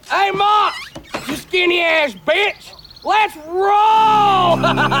Hey, Mox, you skinny ass bitch. Let's roll!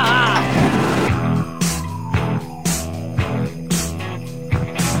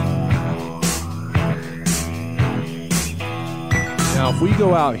 Now, if we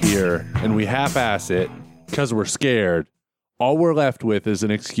go out here and we half-ass it because we're scared, all we're left with is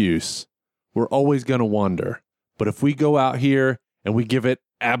an excuse. We're always going to wonder. But if we go out here and we give it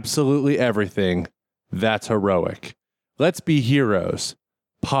absolutely everything, that's heroic. Let's be heroes.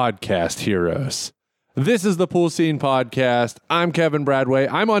 Podcast heroes. This is the Pool Scene Podcast. I'm Kevin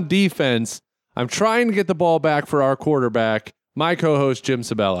Bradway. I'm on defense. I'm trying to get the ball back for our quarterback, my co-host, Jim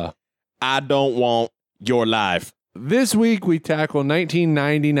Sabella. I don't want your life. This week, we tackle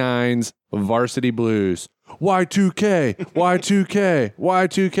 1999's Varsity Blues. Y2K, Y2K,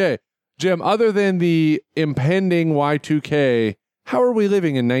 Y2K. Jim, other than the impending Y2K, how are we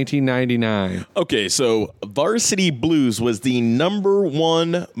living in 1999? Okay, so Varsity Blues was the number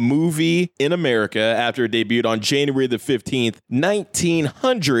one movie in America after it debuted on January the 15th,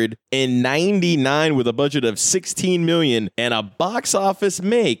 1999, with a budget of $16 million and a box office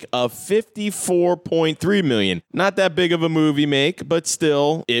make of $54.3 million. Not that big of a movie make, but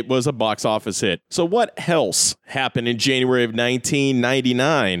still, it was a box office hit. So what else happened in January of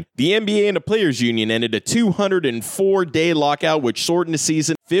 1999? The NBA and the Players Union ended a 204-day lockout, which shortened the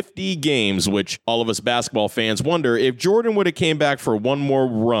season 50 games, which all of us basketball fans wonder if Jordan would have came back for one more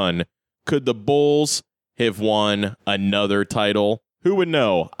run, could the Bulls have won another title? Who would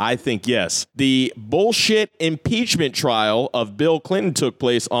know? I think yes. The bullshit impeachment trial of Bill Clinton took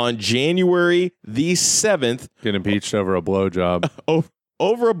place on January the 7th. Get impeached over a blowjob.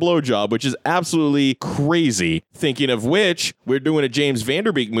 Over a blowjob, which is absolutely crazy. Thinking of which, we're doing a James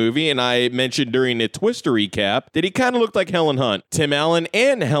Vanderbeek movie, and I mentioned during the Twister recap that he kind of looked like Helen Hunt. Tim Allen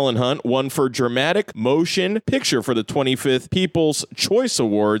and Helen Hunt won for Dramatic Motion Picture for the 25th People's Choice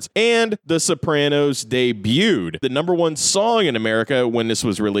Awards, and The Sopranos debuted. The number one song in America when this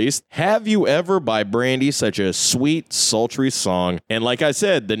was released, Have You Ever by Brandy, such a sweet, sultry song. And like I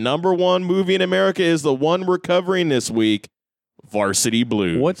said, the number one movie in America is the one we're covering this week, Varsity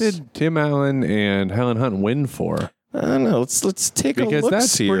Blues. What did Tim Allen and Helen Hunt win for? I don't know. Let's take a look here. Because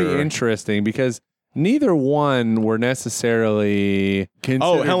that's pretty interesting, because neither one were necessarily considered...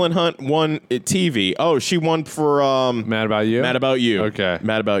 Oh, Helen Hunt won TV. Oh, she won for... Mad About You? Mad About You. Okay.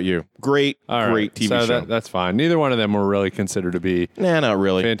 Mad About You. Great TV show. That's fine. Neither one of them were really considered to be... Nah, not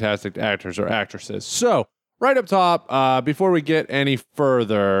really. ...fantastic actors or actresses. So... Right up top, before we get any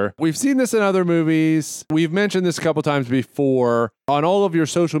further, we've seen this in other movies. We've mentioned this a couple times before. On all of your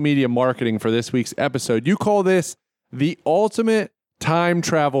social media marketing for this week's episode, you call this the ultimate time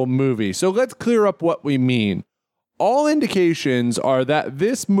travel movie. So let's clear up what we mean. All indications are that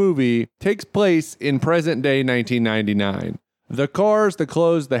this movie takes place in present day 1999. The cars, the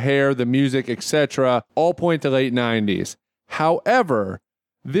clothes, the hair, the music, etc. all point to late 90s. However,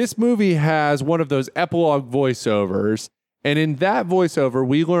 this movie has one of those epilogue voiceovers, and in that voiceover,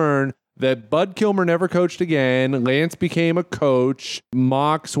 we learn that Bud Kilmer never coached again, Lance became a coach,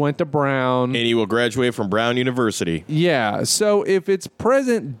 Mox went to Brown. And he will graduate from Brown University. Yeah, so if it's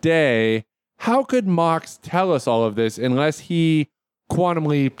present day, how could Mox tell us all of this unless he quantum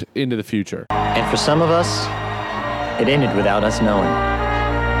leaped into the future? And for some of us, it ended without us knowing.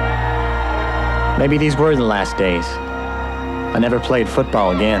 Maybe these were the last days. I never played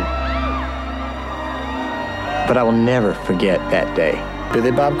football again. But I will never forget that day.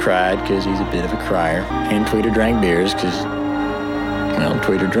 Billy Bob cried because he's a bit of a crier. And Tweeter drank beers because, well,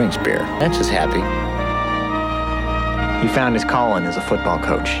 Tweeter drinks beer. That's just happy. He found his calling as a football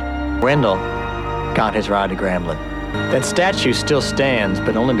coach. Wendell got his ride to Grambling. That statue still stands,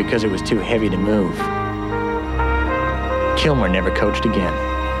 but only because it was too heavy to move. Kilmer never coached again.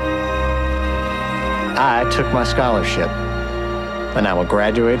 I took my scholarship. And I will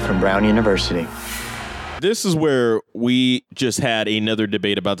graduate from Brown University. This is where we just had another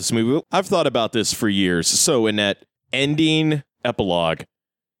debate about this movie. I've thought about this for years. So in that ending epilogue,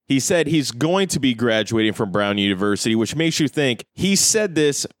 he said he's going to be graduating from Brown University, which makes you think he said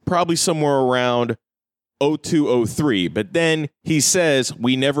this probably somewhere around 0203, but then he says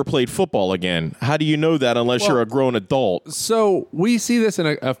we never played football again. How do you know that unless you're a grown adult? So we see this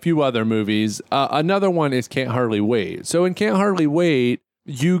in a few other movies. Another one is Can't Hardly Wait. So in Can't Hardly Wait,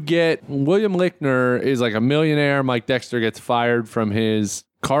 you get William Lichtner is like a millionaire. Mike Dexter gets fired from his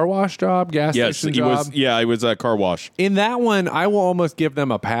car wash job, gas station job. It was a car wash. In that one, I will almost give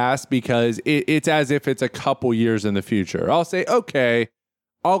them a pass because it's as if it's a couple years in the future. I'll say, okay,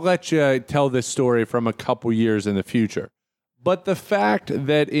 I'll let you tell this story from a couple years in the future. But the fact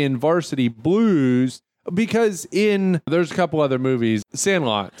that in Varsity Blues, Because there's a couple other movies.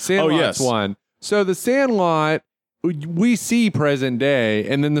 Sandlot's one. So the Sandlot, we see present day,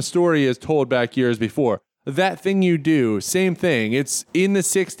 and then the story is told back years before. That Thing You Do, same thing. It's in the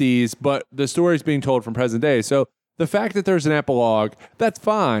 60s, but the story's being told from present day. So the fact that there's an epilogue, that's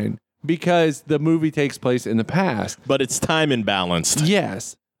fine, because the movie takes place in the past. But it's time imbalanced.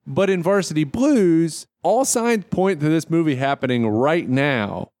 Yes. But in Varsity Blues, all signs point to this movie happening right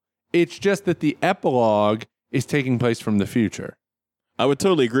now. It's just that the epilogue is taking place from the future. I would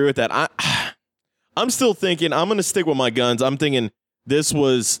totally agree with that. I'm still thinking, I'm going to stick with my guns. I'm thinking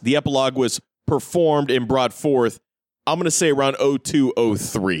the epilogue was performed and brought forth, I'm going to say around 02,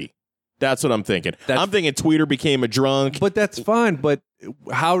 03. That's what I'm thinking. I'm thinking Tweeter became a drunk. But that's fine. But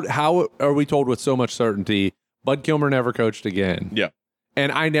how are we told with so much certainty Bud Kilmer never coached again? Yeah.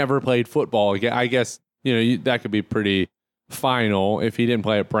 And I never played football again. I guess, that could be pretty final if he didn't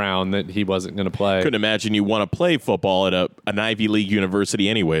play at Brown, that he wasn't going to play. Couldn't imagine you want to play football at an Ivy League university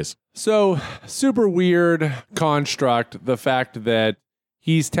anyways. So, super weird construct, the fact that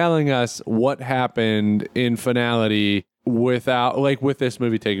he's telling us what happened in finality with this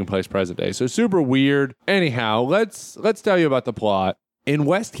movie taking place present day. So super weird. Anyhow, let's tell you about the plot. In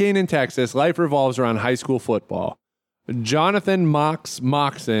West Canaan, Texas, life revolves around high school football. Jonathan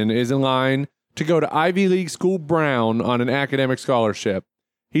Moxon is in line to go to Ivy League school Brown on an academic scholarship.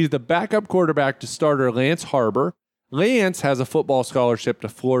 He's the backup quarterback to starter Lance Harbor. Lance has a football scholarship to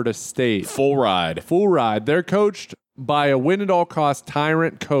Florida State. Full ride. They're coached by a win-at-all-cost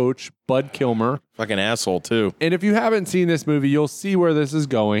tyrant coach, Bud Kilmer. Fucking asshole, too. And if you haven't seen this movie, you'll see where this is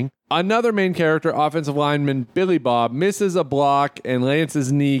going. Another main character, offensive lineman Billy Bob, misses a block and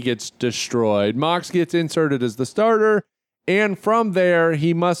Lance's knee gets destroyed. Mox gets inserted as the starter, and from there,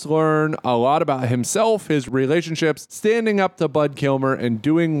 he must learn a lot about himself, his relationships, standing up to Bud Kilmer, and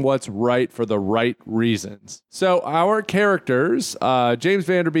doing what's right for the right reasons. So our characters, James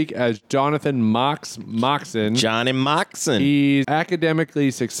Van Der Beek as Jonathan Moxon. Johnny Moxon. He's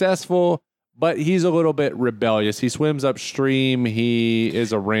academically successful, but he's a little bit rebellious. He swims upstream. He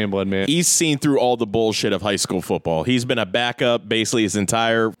is a rambling man. He's seen through all the bullshit of high school football. He's been a backup basically his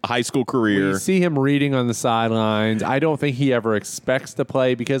entire high school career. We see him reading on the sidelines. I don't think he ever expects to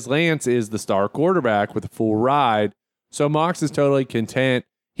play because Lance is the star quarterback with a full ride. So Mox is totally content.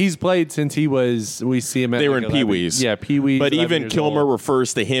 He's played since we see him at They were in Pee-wees. Yeah, Pee-wees. But even Kilmer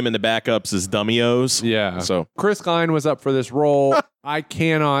refers to him and the backups as dummy-os. Yeah. So Chris Klein was up for this role. I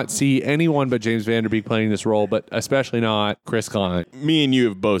cannot see anyone but James Van Der Beek playing this role, but especially not Chris Klein. Me and you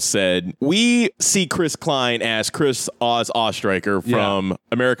have both said we see Chris Klein as Chris Ostreicher from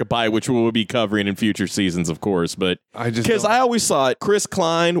American Pie, which we will be covering in future seasons, of course. But because I always thought Chris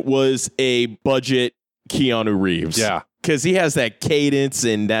Klein was a budget Keanu Reeves. Yeah. Because he has that cadence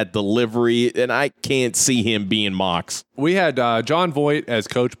and that delivery, and I can't see him being Mox. We had John Voight as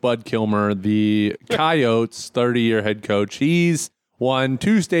Coach Bud Kilmer, the Coyotes' 30-year head coach. He's won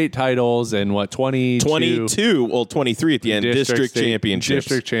 2 state titles and 22? Well, 23 at the end. District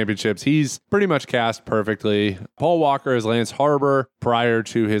championships. He's pretty much cast perfectly. Paul Walker as Lance Harbor prior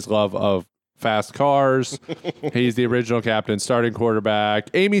to his love of fast cars. He's the original captain, starting quarterback.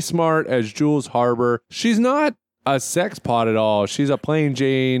 Amy Smart as Jules Harbor. She's not a sex pot at all. She's a plain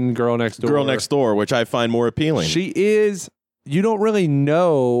Jane girl next door. Which I find more appealing. She is. You don't really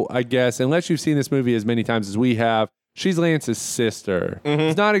know, I guess, unless you've seen this movie as many times as we have. She's Lance's sister. Mm-hmm.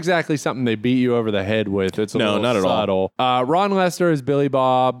 It's not exactly something they beat you over the head with. It's a little not subtle. At all. Ron Lester is Billy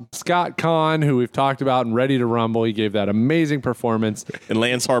Bob. Scott Kahn, who we've talked about in Ready to Rumble, he gave that amazing performance. And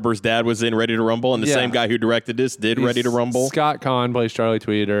Lance Harbor's dad was in Ready to Rumble, and the same guy who directed this did Ready to Rumble. Scott Kahn plays Charlie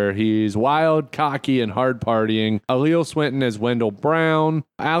Tweeter. He's wild, cocky, and hard partying. Allele Swinton as Wendell Brown.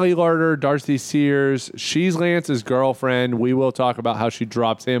 Allie Larder, Darcy Sears. She's Lance's girlfriend. We will talk about how she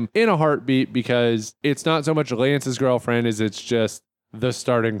drops him in a heartbeat because it's not so much Lance's girlfriend as it's just the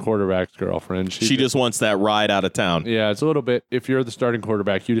starting quarterback's girlfriend. She just wants that ride out of town. Yeah, it's a little bit, if you're the starting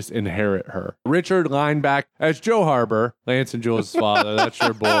quarterback, you just inherit her. Richard Lineback as Joe Harbor, Lance and Jules' father. That's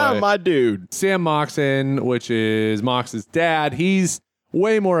your boy. My dude. Sam Moxon, which is Mox's dad. He's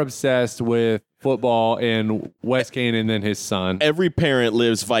way more obsessed with football in West Canaan than his son. Every parent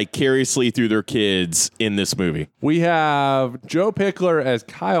lives vicariously through their kids in this movie. We have Joe Pickler as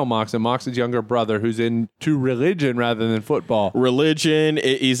Kyle Moxon, Moxon's younger brother, who's into religion rather than football. Religion,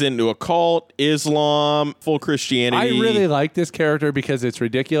 he's into a cult, Islam, full Christianity. I really like this character because it's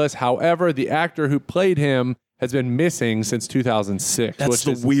ridiculous. However, the actor who played him has been missing since 2006. That's which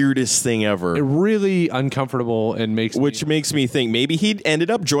the is weirdest thing ever. really uncomfortable and makes me think maybe he ended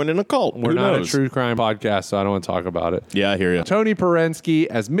up joining a cult. We're Who not knows? a true crime podcast, so I don't want to talk about it. Yeah, I hear you. Tony Perensky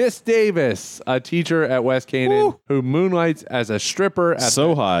as Miss Davis, a teacher at West Canaan who moonlights as a stripper at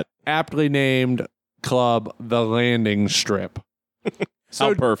So hot. aptly named club The Landing Strip.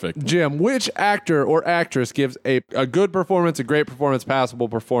 How perfect. Jim, which actor or actress gives a good performance, a great performance, passable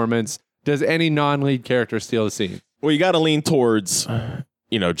performance? Does any non-lead character steal the scene? Well, you got to lean towards,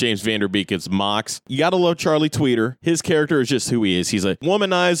 James Van Der Beek as Mox. You got to love Charlie Tweeter. His character is just who he is. He's a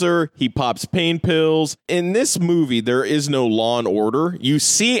womanizer. He pops pain pills. In this movie, there is no Law and Order. You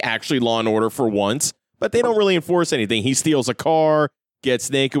see actually Law and Order for once, but they don't really enforce anything. He steals a car,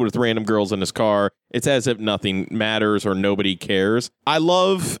 gets naked with random girls in his car. It's as if nothing matters or nobody cares. I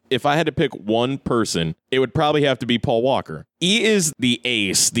love, if I had to pick one person, it would probably have to be Paul Walker. He is the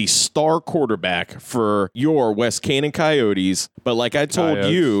ace, the star quarterback for your West Canaan Coyotes. But like I told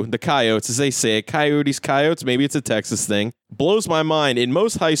you, the Coyotes, as they say it, Coyotes, maybe it's a Texas thing. Blows my mind. In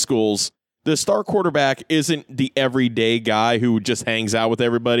most high schools, the star quarterback isn't the everyday guy who just hangs out with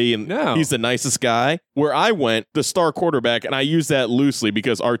everybody and he's the nicest guy. Where I went, the star quarterback, and I use that loosely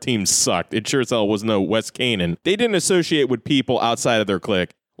because our team sucked. It sure as hell was no West Canaan. They didn't associate with people outside of their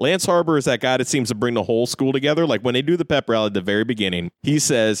clique. Lance Harbor is that guy that seems to bring the whole school together. Like when they do the pep rally at the very beginning, he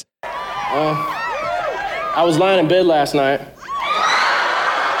says, I was lying in bed last night.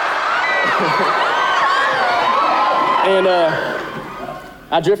 And,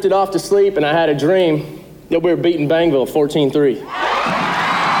 I drifted off to sleep, and I had a dream that we were beating Bangville 14-3. But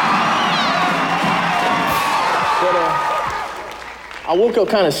I woke up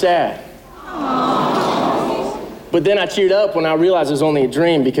kind of sad. But then I cheered up when I realized it was only a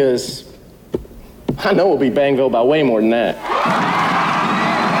dream because I know we'll beat Bangville by way more than that.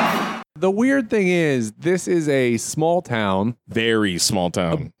 The weird thing is, this is a small town. Very small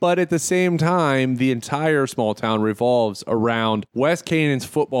town. But at the same time, the entire small town revolves around West Canaan's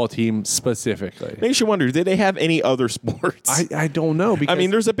football team specifically. Makes you wonder, did they have any other sports? I don't know. Because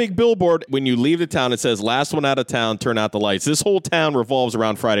there's a big billboard when you leave the town. It says, last one out of town, turn out the lights. This whole town revolves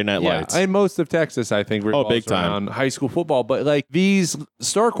around Friday Night Lights. And most of Texas, I think, revolves big time. around high school football. But like these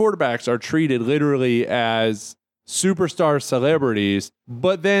star quarterbacks are treated literally as superstar celebrities,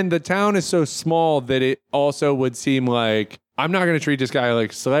 but then the town is so small that it also would seem like I'm not going to treat this guy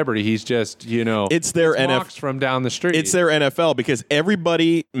like a celebrity. He's just, it's their NFL from down the street. It's their NFL because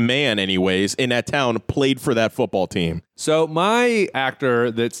everybody, anyways, in that town played for that football team. So my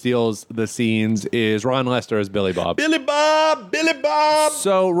actor that steals the scenes is Ron Lester as Billy Bob. Billy Bob!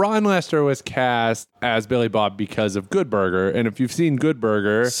 So Ron Lester was cast as Billy Bob because of Good Burger. And if you've seen Good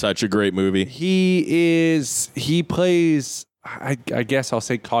Burger, such a great movie. He plays, I guess I'll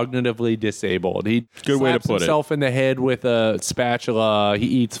say, cognitively disabled. He Good way to slaps put himself in the head with a spatula. He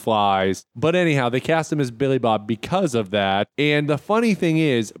eats flies. But anyhow, they cast him as Billy Bob because of that. And the funny thing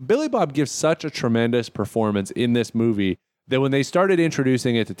is, Billy Bob gives such a tremendous performance in this movie that when they started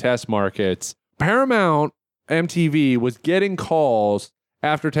introducing it to test markets, Paramount MTV was getting calls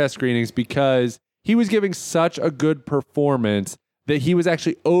after test screenings because he was giving such a good performance that he was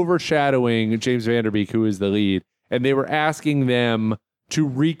actually overshadowing James Van Der Beek, who is the lead. And they were asking them to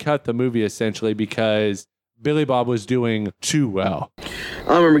recut the movie essentially because Billy Bob was doing too well.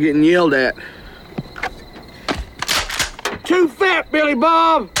 I remember getting yelled at. Too fat, Billy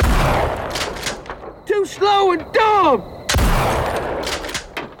Bob! Too slow and dumb!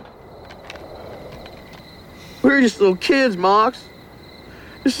 We were just little kids, Mox.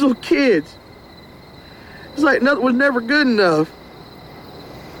 Just little kids. It's like nothing was never good enough.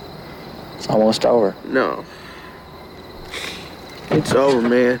 It's almost over. No. It's over,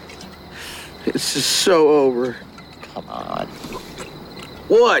 man. It's just so over. Come on.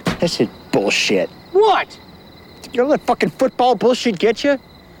 What? This is bullshit. What? You gonna let fucking football bullshit get you?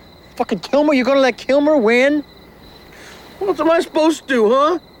 Fucking Kilmer, you gonna let Kilmer win? What am I supposed to do,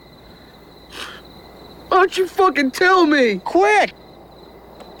 huh? Why don't you fucking tell me? Quit!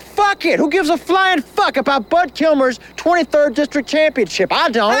 Fuck it! Who gives a flying fuck about Bud Kilmer's 23rd District Championship? I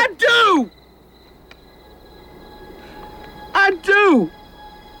don't. I do! I do!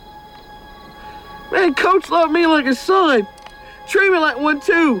 Man, Coach loved me like a son. Treat me like one,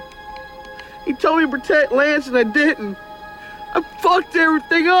 too. He told me to protect Lance, and I didn't. I fucked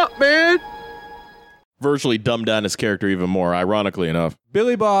everything up, man. Virtually dumbed down his character even more, ironically enough.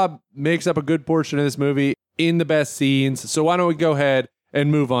 Billy Bob makes up a good portion of this movie in the best scenes. So why don't we go ahead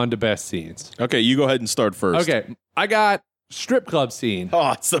and move on to best scenes? Okay, you go ahead and start first. Okay, I got strip club scene.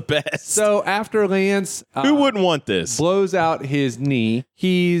 Oh, it's the best. So after Lance Who wouldn't want this? blows out his knee,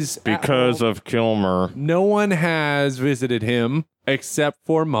 he's at home. of Kilmer. No one has visited him except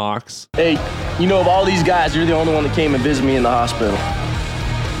for Mox. Hey, you know, of all these guys, you're the only one that came and visited me in the hospital.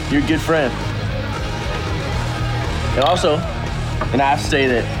 You're a good friend. And also, and I have to say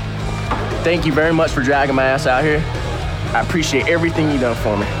that thank you very much for dragging my ass out here. I appreciate everything you've done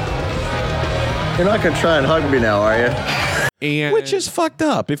for me. You're not going to try and hug me now, are you? And Which is fucked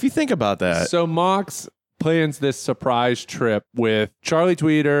up if you think about that. so Mox plans this surprise trip with Charlie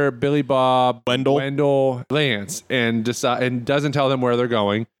Tweeter, Billy Bob, Wendell, Lance, and doesn't tell them where they're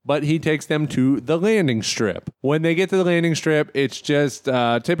going, but he takes them to the landing strip. When they get to the landing strip, it's just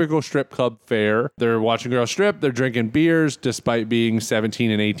typical strip club fare. They're watching girls strip, they're drinking beers despite being 17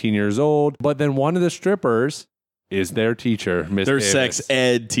 and 18 years old. But then one of the strippers is their teacher, Miss their Davis. sex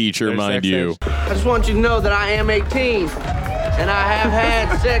ed teacher, Their mind sex you. ed- I just want you to know that I am 18, and I have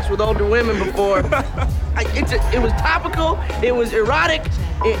had sex with older women before. It was topical, it was erotic.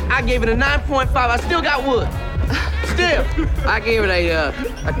 I gave it a 9.5. I still got wood. Still, I gave it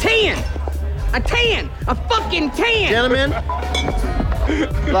a 10. A 10. A fucking 10. Gentlemen,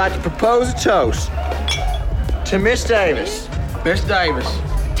 I'd like to propose a toast to Miss Davis. Miss Davis.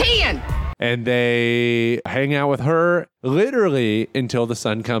 10. And they hang out with her literally until the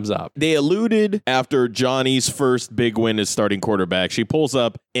sun comes up. They alluded after Johnny's first big win as starting quarterback. She pulls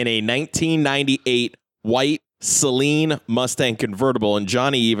up in a 1998 white Celine Mustang convertible, and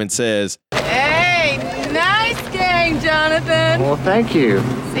Johnny even says, Hey, nice game, Jonathan. Well, thank you.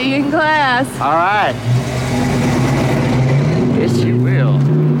 See you in class. All right. Yes, you will.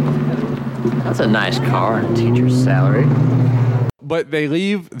 That's a nice car and a teacher's salary. But they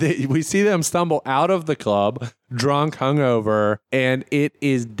leave, we see them stumble out of the club, drunk, hungover, and it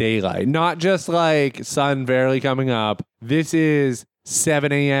is daylight. Not just like sun barely coming up. This is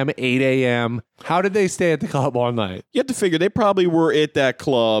 7 a.m., 8 a.m. How did they stay at the club all night? you have to figure they probably were at that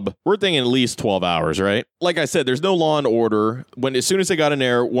club. We're thinking at least 12 hours, right? Like I said, there's no law and order. As soon as they got in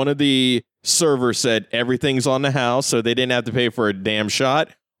there, one of the servers said everything's on the house, so they didn't have to pay for a damn shot.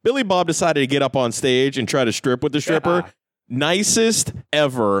 Billy Bob decided to get up on stage and try to strip with the stripper. Yeah. Nicest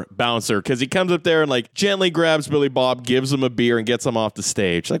ever bouncer, because he comes up there and like gently grabs Billy Bob, gives him a beer, and gets him off the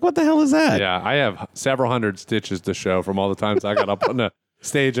stage. Like, what the hell is that? Yeah, I have several hundred stitches to show from all the times I got up on the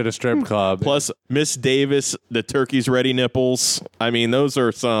stage at a strip club. Plus, Miss Davis, the turkey's ready nipples. I mean, those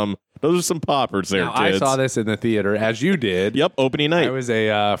are some poppers there, Now, I kids. saw this in the theater, as you did. Yep, opening night. I was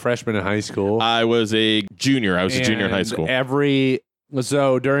a freshman in high school. I was a junior. I was a junior in high And school.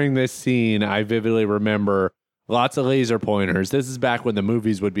 So during this scene, I vividly remember lots of laser pointers. This is back when the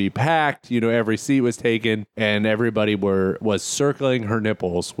movies would be packed. You know, every seat was taken, and everybody was circling her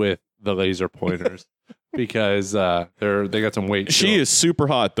nipples with the laser pointers because they got some weight. to She them. is super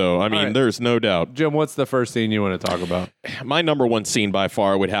hot, though. I mean, right. there's no doubt. Jim, what's the first scene you want to talk about? My number one scene by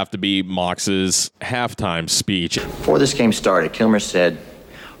far would have to be Mox's halftime speech. Before this game started, Kilmer said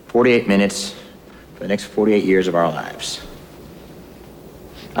 48 minutes for the next 48 years of our lives.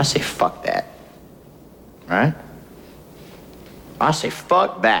 I say fuck that. All right? I say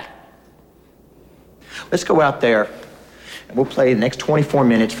fuck that. Let's go out there and we'll play the next 24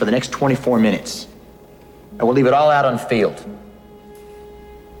 minutes for the next 24 minutes. And we'll leave it all out on the field.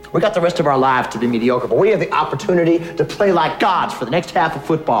 We got the rest of our lives to be mediocre, but we have the opportunity to play like gods for the next half of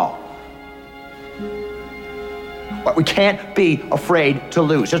football. But we can't be afraid to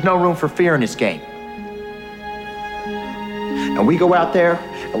lose. There's no room for fear in this game. And we go out there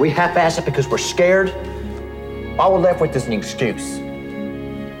and we half-ass it because we're scared. All we're left with is an excuse.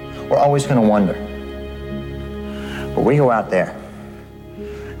 We're always going to wonder. But we go out there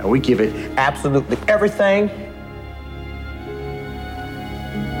and we give it absolutely everything.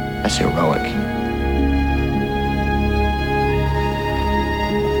 That's heroic.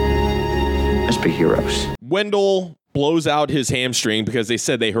 Let's be heroes. Wendell blows out his hamstring because they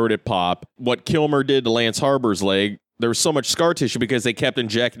said they heard it pop. What Kilmer did to Lance Harbor's leg, there was so much scar tissue because they kept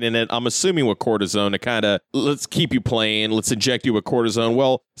injecting it, I'm assuming with cortisone to kind of, let's keep you playing, let's inject you with cortisone.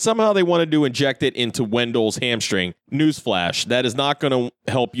 Well, somehow they wanted to inject it into Wendell's hamstring. Newsflash, that is not going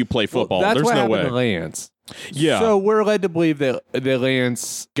to help you play football. That's There's what no happened way. to Lance. Yeah. So we're led to believe that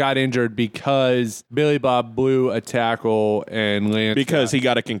Lance got injured because Billy Bob blew a tackle and Lance Because he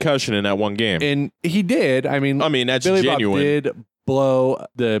got a concussion in that one game. and he did. I mean, That's Billy genuine. Bob did blow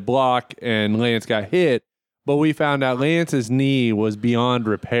the block and Lance got hit, but we found out Lance's knee was beyond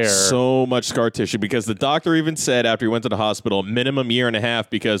repair. So much scar tissue because the doctor even said after he went to the hospital, minimum year and a half,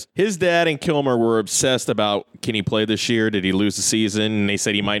 because his dad and Kilmer were obsessed about, can he play this year? Did he lose the season? And they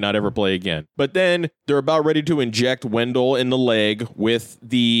said he might not ever play again. But then they're about ready to inject Wendell in the leg with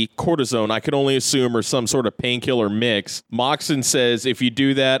the cortisone, I could only assume, or some sort of painkiller mix. Moxon says, if you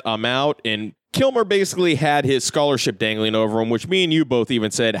do that, I'm out. And Kilmer basically had his scholarship dangling over him, which me and you both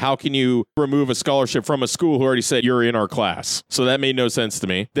even said, how can you remove a scholarship from a school who already said you're in our class? So that made no sense to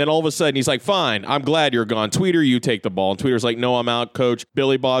me. Then all of a sudden he's like, fine, I'm glad you're gone. Tweeter, you take the ball. And Tweeter's like, no, I'm out, coach.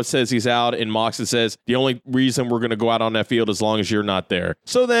 Billy Bob says he's out. And Moxon says, the only reason we're going to go out on that field as long as you're not there.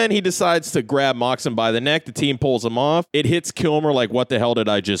 So then he decides to grab Moxon by the neck. The team pulls him off. It hits Kilmer like, what the hell did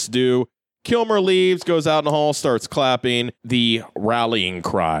I just do? Kilmer leaves, goes out in the hall, starts clapping the rallying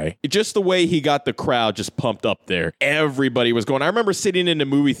cry. Just the way he got the crowd just pumped up there. Everybody was going. I remember sitting in the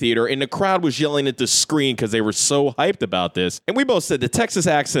movie theater and the crowd was yelling at the screen because they were so hyped about this. And we both said the Texas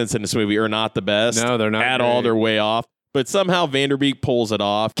accents in this movie are not the best. No, they're not at great. all. They're way off. But somehow Vanderbeek pulls it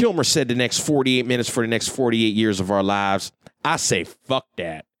off. Kilmer said the next 48 minutes for the next 48 years of our lives. I say, fuck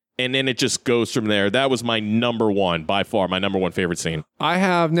that. And then it just goes from there. That was my number one, by far, my number one favorite scene. I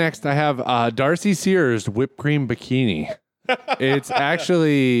have Darcy Sears whipped cream bikini. It's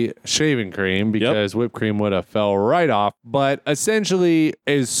actually shaving cream because whipped cream would have fell right off. But essentially,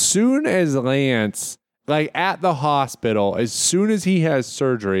 as soon as Lance, like at the hospital, as soon as he has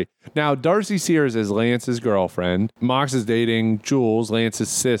surgery. Now, Darcy Sears is Lance's girlfriend. Mox is dating Jules, Lance's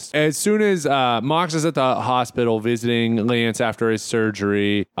sister. As soon as Mox is at the hospital visiting Lance after his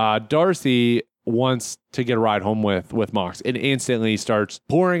surgery, Darcy wants to get a ride home with Mox and instantly starts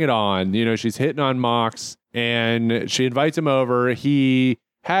pouring it on. You know, she's hitting on Mox and she invites him over. He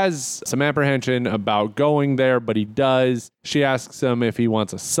has some apprehension about going there, but he does. She asks him if he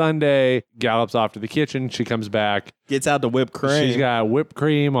wants a sundae, gallops off to the kitchen. She comes back. Gets out the whipped cream. She's got whipped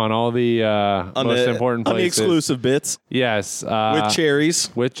cream on all the most important places. On the exclusive bits. Yes. With cherries.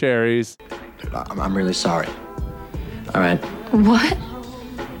 With cherries. I'm really sorry. All right. What?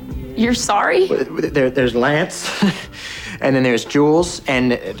 You're sorry? There's Lance, and then there's Jules,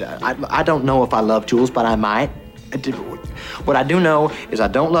 and I don't know if I love Jules, but I might. What I do know is I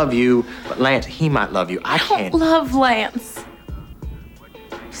don't love you, but Lance, he might love you. I can't. Don't love Lance.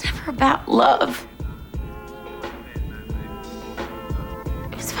 It's never about love.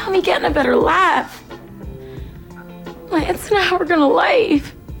 It's about me getting a better life. Lance and I were gonna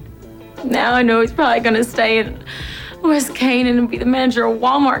leave. Now I know he's probably gonna stay in West Canaan and be the manager of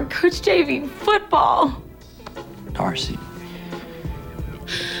Walmart and coach JV football. Darcy.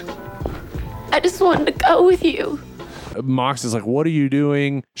 I just wanted to go with you. Mox is like, what are you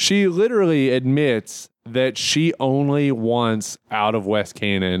doing? She literally admits that she only wants out of West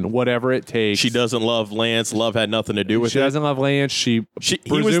Canaan, whatever it takes. She doesn't love Lance. Love had nothing to do with it. She doesn't love Lance. He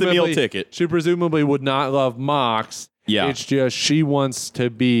was the meal ticket. She presumably would not love Mox. Yeah. It's just she wants to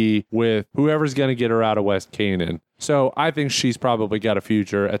be with whoever's going to get her out of West Canaan. So I think she's probably got a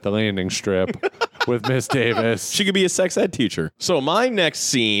future at the landing strip with Miss Davis. She could be a sex ed teacher. So my next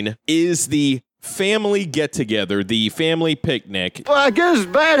scene is the family get-together, the family picnic. Well, I guess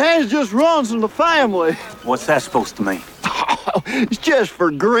bad hands just runs in the family. What's that supposed to mean? It's just for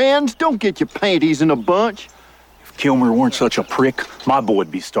grins. Don't get your panties in a bunch. If Kilmer weren't such a prick, my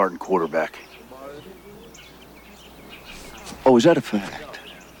boy'd be starting quarterback. Oh, is that a fact?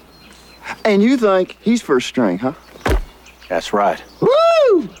 And you think he's first string, huh? That's right.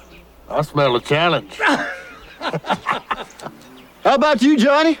 Woo! I smell a challenge. How about you,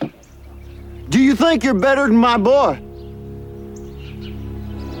 Johnny? Do you think you're better than my boy?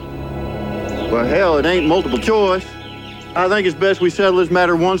 Well, hell, it ain't multiple choice. I think it's best we settle this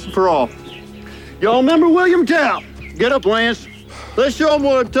matter once and for all. Y'all remember William Tell? Get up, Lance. Let's show them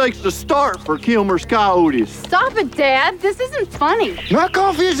what it takes to start for Kilmer's Coyotes. Stop it, Dad. This isn't funny. Knock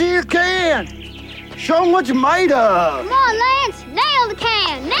off his ear can. Show him what you're made of. Come on, Lance. Nail the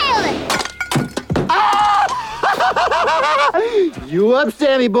can. Nail it. You up,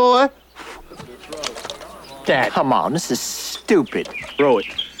 Sammy boy? Dad, come on. This is stupid. Throw it.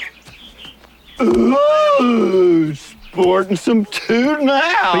 Ooh, sporting some toot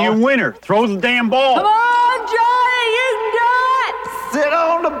now. Be a winner. Throw the damn ball. Come on, Johnny. You can do it. Sit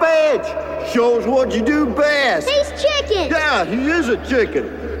on the bench. Shows what you do best. He's chicken. Yeah, he is a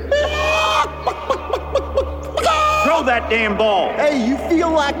chicken. Throw that damn ball. Hey, you feel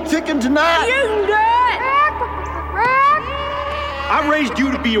like chicken tonight? You can do it. I raised you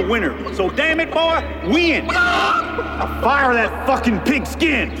to be a winner, so damn it, boy, win. Now fire that fucking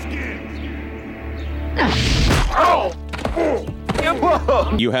pigskin.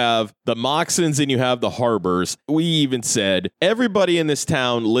 You have the Moxons and you have the Harbors. We even said everybody in this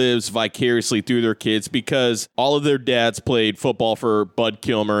town lives vicariously through their kids because all of their dads played football for Bud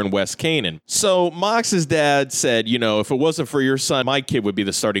Kilmer and Wes Canaan. So Mox's dad said, you know, if it wasn't for your son, my kid would be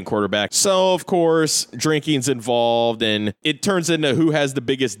the starting quarterback. So, of course, drinking's involved and it turns into who has the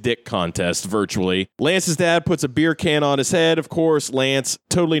biggest dick contest virtually. Lance's dad puts a beer can on his head. Of course, Lance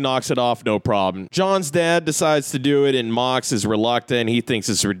totally knocks it off, no problem. John's dad decides to do it and Mox is reluctant. He thinks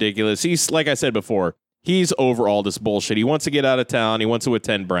it's ridiculous. He's, like I said before, he's over all this bullshit. He wants to get out of town. He wants to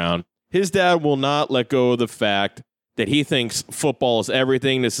attend Brown. His dad will not let go of the fact that he thinks football is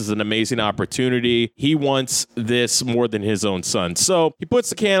everything. This is an amazing opportunity. He wants this more than his own son. So he puts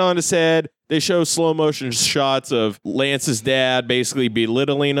the can on his head. They show slow motion shots of Lance's dad basically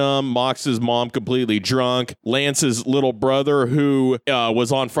belittling him, Mox's mom completely drunk, Lance's little brother who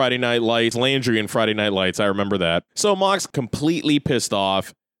was on Friday Night Lights, Landry in Friday Night Lights, I remember that. So Mox completely pissed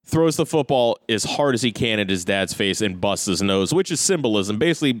off, throws the football as hard as he can at his dad's face and busts his nose, which is symbolism,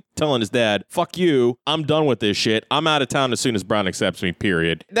 basically telling his dad, fuck you, I'm done with this shit. I'm out of town as soon as Brown accepts me,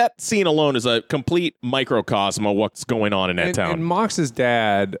 period. That scene alone is a complete microcosm of what's going on in that town. And Mox's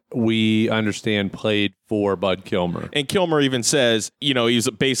dad, we understand, played for Bud Kilmer. And Kilmer even says, you know, he's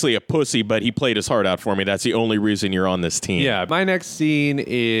basically a pussy, but he played his heart out for me. That's the only reason you're on this team. Yeah, my next scene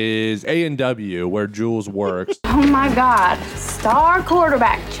is A&W, where Jules works. Oh my God, star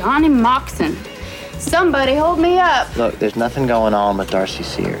quarterback Johnny Moxon. Somebody hold me up. Look, there's nothing going on with Darcy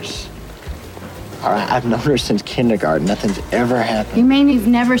Sears. All right, I've known her since kindergarten. Nothing's ever happened. You mean you've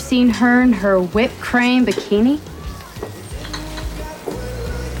never seen her in her whipped cream bikini?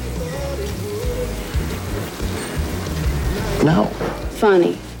 No.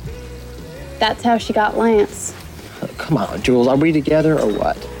 Funny. That's how she got Lance. Come on, Jules, are we together or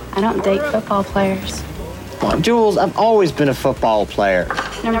what? I don't date football players. Come on, Jules, I've always been a football player.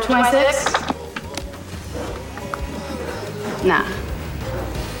 Number 26? Nah.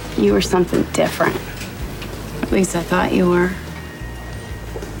 You were something different. At least I thought you were.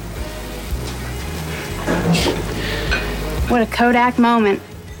 What a Kodak moment.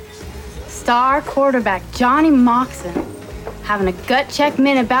 Star quarterback Johnny Moxon having a gut check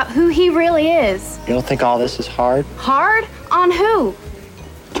minute about who he really is. You don't think all this is hard? Hard? On who?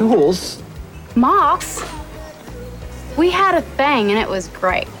 Jules. Mox. We had a thing and it was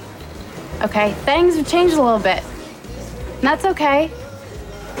great. Okay, things have changed a little bit. And that's okay.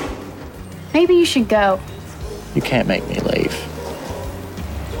 Maybe you should go. You can't make me leave.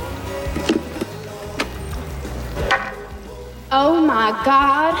 Oh my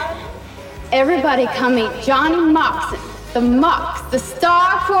God. Everybody come meet Johnny Moxon. The Mox, the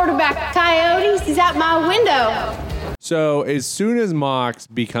star quarterback Coyotes. He's at my window. So as soon as Mox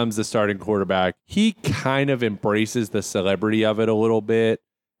becomes the starting quarterback, he kind of embraces the celebrity of it a little bit.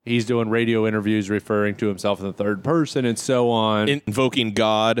 He's doing radio interviews referring to himself in the third person and so on. Invoking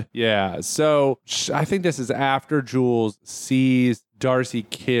God. Yeah. So I think this is after Jules sees Darcy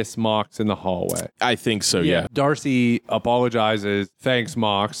kiss Mox in the hallway. I think so, yeah. Darcy apologizes, thanks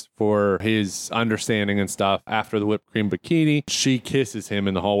Mox for his understanding and stuff after the whipped cream bikini. She kisses him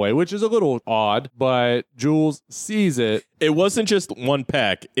in the hallway, which is a little odd, but Jules sees it. It wasn't just one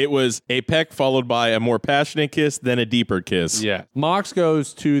peck. It was a peck followed by a more passionate kiss, then a deeper kiss. Yeah. Mox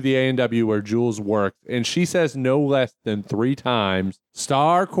goes to the A&W where Jules works, and she says no less than 3 times,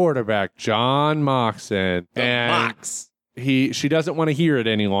 star quarterback John Moxon. Mox. She doesn't want to hear it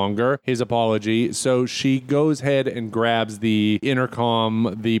any longer, his apology. So she goes ahead and grabs the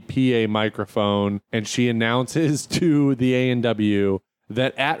intercom, the PA microphone, and she announces to the A&W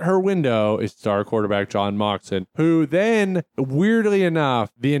that at her window is star quarterback John Moxon, who then, weirdly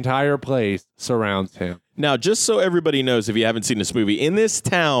enough, the entire place surrounds him. Now, just so everybody knows, if you haven't seen this movie, in this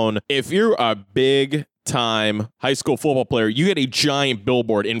town, if you're a big time high school football player, you get a giant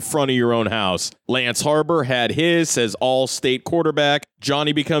billboard in front of your own house. Lance Harbor had his, says all-state quarterback.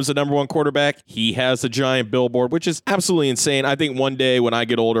 Johnny becomes the number 1 quarterback. He has a giant billboard, which is absolutely insane. I think one day when I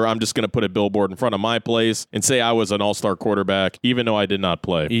get older, I'm just going to put a billboard in front of my place and say I was an all-star quarterback, even though I did not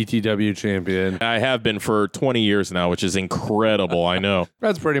play. ETW champion. I have been for 20 years now, which is incredible. I know.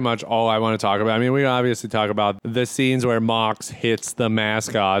 That's pretty much all I want to talk about. I mean, we obviously talk about the scenes where Mox hits the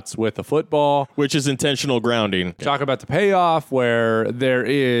mascots with a football, which is intentional grounding. Talk about the payoff where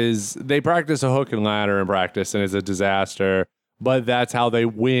they practice a hook and ladder in practice and it's a disaster. but that's how they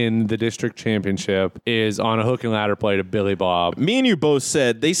win the district championship is on a hook and ladder play to Billy Bob. Me and you both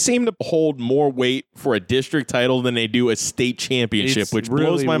said they seem to hold more weight for a district title than they do a state championship, It's which really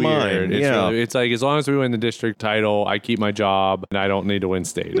blows my weird. mind. It's like, as long as we win the district title, I keep my job and I don't need to win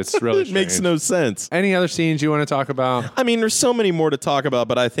state. It's really It makes no sense. Any other scenes you want to talk about? I mean, there's so many more to talk about,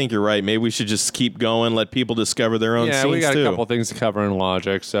 but I think you're right. Maybe we should just keep going, let people discover their own scenes we got too. a couple things to cover in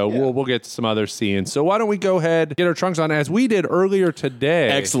Logic, so we'll get to some other scenes. So why don't we go ahead, get our trunks on, as we did earlier today.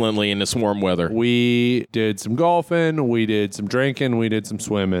 Excellently in this warm weather. We did some golfing, we did some drinking, we did some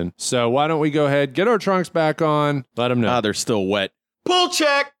swimming. So why don't we go ahead, get our trunks back on, let them know. They're still wet. Pull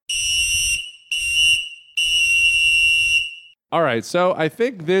check. All right, so I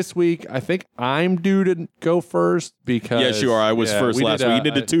think this week, I'm due to go first because... Yes, you are. I was first last week.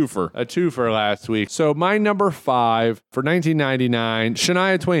 You did a twofer. A twofer last week. So my number 5 for 1999,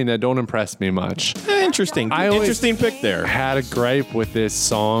 Shania Twain, that don't impress me much. Interesting. Interesting pick there. Had a gripe with this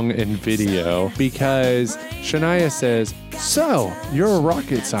song and video because Shania says, so, you're a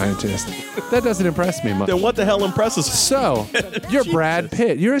rocket scientist. That doesn't impress me much. Then what the hell impresses me? So, you're Brad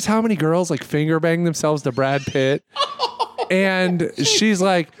Pitt. You notice how many girls like finger bang themselves to Brad Pitt? And she's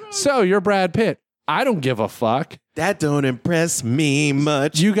like, so you're Brad Pitt. I don't give a fuck. That don't impress me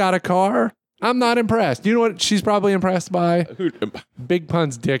much. You got a car? I'm not impressed. You know what she's probably impressed by? Big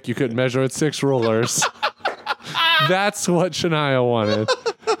Pun's dick you couldn't measure with 6 rulers. That's what Shania wanted.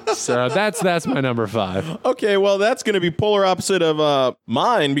 So that's my number 5. Okay, well, that's going to be polar opposite of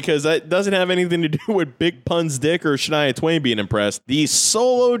mine because that doesn't have anything to do with Big Pun's dick or Shania Twain being impressed. The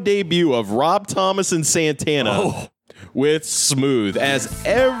solo debut of Rob Thomas and Santana with Smooth. As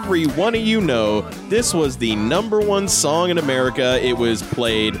every one of you know, this was the #1 song in America. It was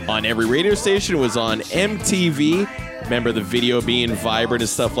played on every radio station. It was on MTV. Remember the video being vibrant and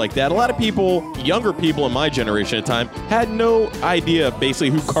stuff like that. A lot of people, younger people in my generation at the time, had no idea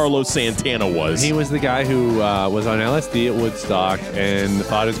basically who Carlos Santana was. He was the guy who was on LSD at Woodstock and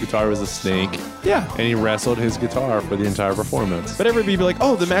thought his guitar was a snake. Yeah. And he wrestled his guitar for the entire performance. But everybody be like,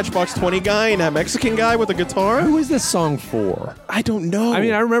 oh, the Matchbox 20 guy and that Mexican guy with a guitar? Who is this song for? I don't know. I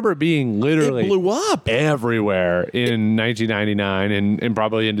mean, I remember it being literally... It blew up. Everywhere in 1999 and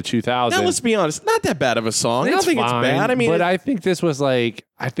probably into 2000. Now, let's be honest. Not that bad of a song. I don't think it's bad. I mean, but I think this was like...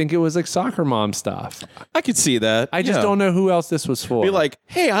 I think it was like soccer mom stuff. I could see that. I just don't know who else this was for. Be like,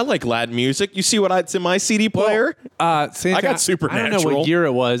 hey, I like Latin music. You see it's in my CD player? Santana, I got Supernatural. I don't know what year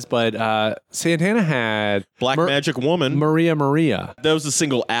it was, but Santana had Black Magic Woman. Maria. That was the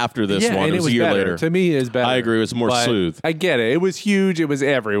single after this one. And it was a year better. later. To me, it is better. I agree. It was more smooth. I get it. It was huge. It was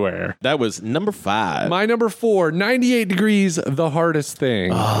everywhere. That was number 5. My number 4, 98 Degrees, The Hardest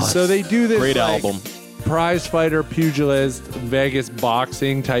Thing. So they do this great album. Prize fighter, pugilist, Vegas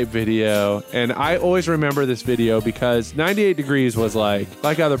boxing type video. And I always remember this video because 98 Degrees was like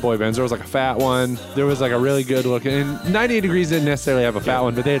other boy bands. There was like a fat one. There was like a really good looking. And 98 Degrees didn't necessarily have a fat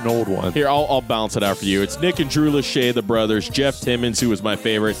one, but they had an old one. Here, I'll bounce it out for you. It's Nick and Drew Lachey, the brothers, Jeff Timmons, who was my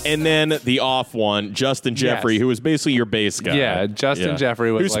favorite, and then the off one, Justin Jeffrey, who was basically your bass guy. Yeah, Justin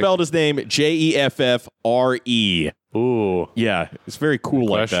Jeffrey was who spelled his name Jeffre. Ooh. Yeah, it's very cool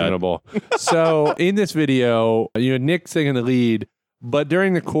like that. Questionable. So in this video, Nick singing the lead, but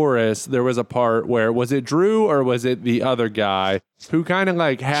during the chorus, there was a part where, was it Drew or was it the other guy who kind of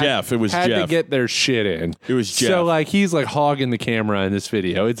like had, Jeff. It was had Jeff. to get their shit in. It was Jeff. So like he's like hogging the camera in this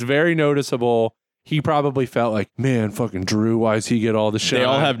video. It's very noticeable. He probably felt like, man, fucking Drew, why does he get all the shit? They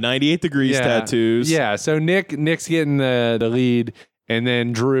all have 98 Degrees tattoos. Yeah, so Nick's getting the lead. And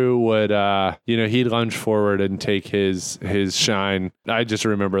then Drew would, he'd lunge forward and take his shine. I just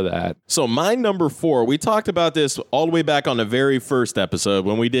remember that. So my number 4, we talked about this all the way back on the very first episode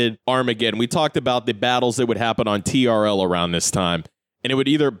when we did Armageddon. We talked about the battles that would happen on TRL around this time. And it would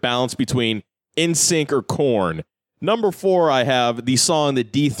either bounce between NSYNC or Korn. Number 4, I have the song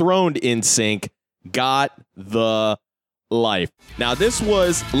that dethroned NSYNC, Got the Life. Now, this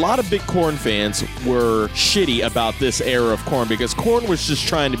was a lot of big Korn fans were shitty about this era of Korn because Korn was just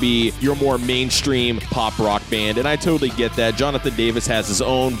trying to be your more mainstream pop rock band, and I totally get that. Jonathan Davis has his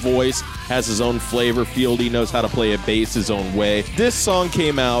own voice, has his own flavor. Fieldy knows how to play a bass his own way. This song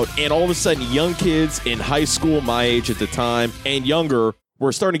came out, and all of a sudden, young kids in high school, my age at the time, and younger,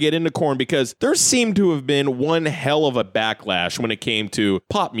 were starting to get into Korn because there seemed to have been one hell of a backlash when it came to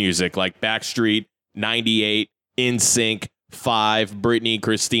pop music like Backstreet, 98, NSYNC, 5, Britney,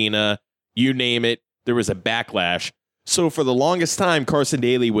 Christina, you name it, there was a backlash. So for the longest time, Carson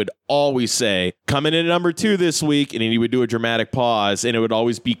Daly would always say, coming in at number 2 this week, and then he would do a dramatic pause, and it would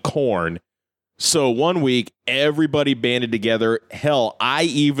always be Korn. So one week, everybody banded together. Hell, I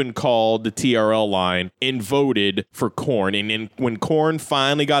even called the TRL line and voted for Korn. And when Korn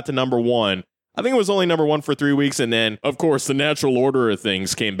finally got to number 1, I think it was only number 1 for 3 weeks, and then, of course, the natural order of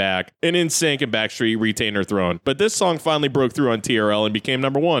things came back, and NSYNC and Backstreet retained their throne. But this song finally broke through on TRL and became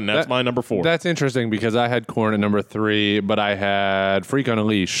number 1. That's my number 4. That's interesting because I had Korn at number 3, but I had Freak on a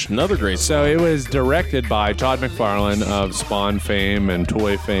Leash. Another great song. So it was directed by Todd McFarlane of Spawn fame and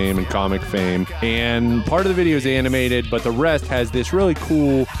toy fame and comic fame. And part of the video is animated, but the rest has this really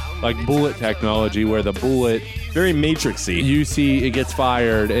cool like bullet technology where the bullet, very Matrixy, you see it gets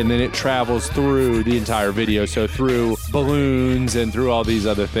fired and then it travels through the entire video. So through balloons and through all these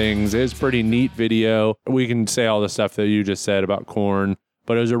other things. It's a pretty neat video. We can say all the stuff that you just said about Korn,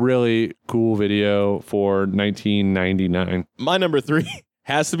 but it was a really cool video for 1999. My number 3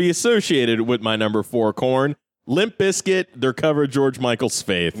 has to be associated with my number 4, Korn. Limp Bizkit, their cover of George Michael's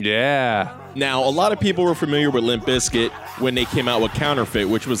Faith. Yeah. Now, a lot of people were familiar with Limp Bizkit when they came out with Counterfeit,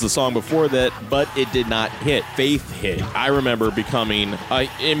 which was the song before that, but it did not hit. Faith hit. I remember becoming,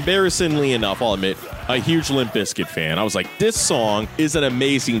 embarrassingly enough, I'll admit, a huge Limp Bizkit fan. I was like, this song is an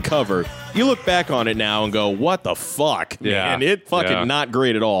amazing cover. You look back on it now and go, what the fuck? Yeah. And it fucking not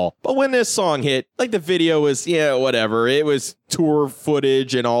great at all. But when this song hit, like the video was, whatever. It was tour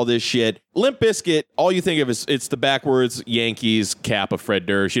footage and all this shit. Limp Bizkit, all you think of is it's the backwards Yankees cap of Fred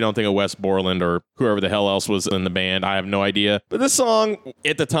Durst. You don't think of Wes Borland or whoever the hell else was in the band. I have no idea. But this song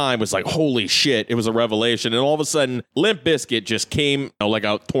at the time was like, holy shit. It was a revelation. And all of a sudden, Limp Bizkit just came like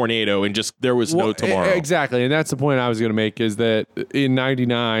a tornado and just there was no tomorrow. Exactly. And that's the point I was going to make is that in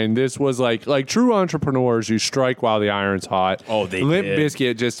 99, this was like true entrepreneurs who strike while the iron's hot. Oh, they Limp did.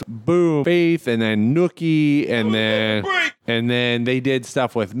 Bizkit just boom, Faith, and then Nookie, and then they did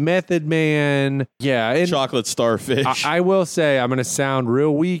stuff with Method Man. Yeah. And Chocolate Starfish. I will say, I'm going to sound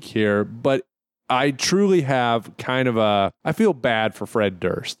real weak here, but I truly have kind of I feel bad for Fred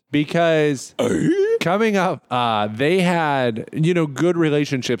Durst because coming up, they had, good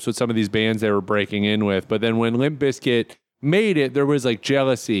relationships with some of these bands they were breaking in with. But then when Limp Bizkit made it, there was like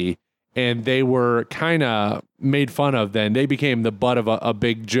jealousy. And they were kind of made fun of then. They became the butt of a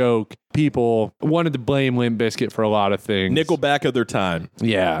big joke. People wanted to blame Limp Bizkit for a lot of things. Nickelback of their time.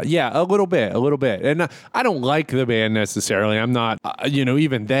 Yeah, a little bit. And I don't like the band necessarily. I'm not,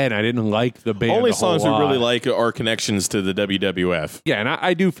 even then I didn't like the band. Only a whole songs we lot. really like are connections to the WWF. Yeah, and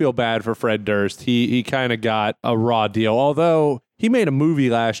I do feel bad for Fred Durst. He kind of got a raw deal. Although he made a movie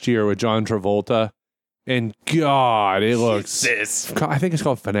last year with John Travolta. And God, it looks... I think it's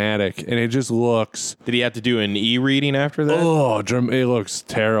called Fanatic, and it just looks... Did he have to do an e-reading after that? Oh, it looks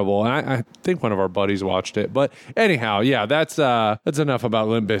terrible. And I think one of our buddies watched it. But anyhow, yeah, that's enough about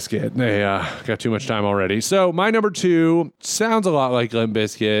Limp Bizkit. They got too much time already. So my number 2 sounds a lot like Limp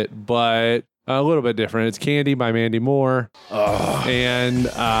Bizkit, but... a little bit different. It's Candy by Mandy Moore. And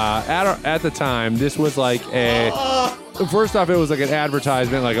at the time, this was like first off, it was like an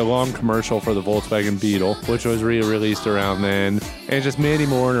advertisement, like a long commercial for the Volkswagen Beetle, which was re-released around then. And just Mandy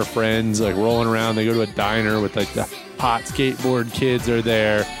Moore and her friends like rolling around. They go to a diner with like the hot skateboard kids are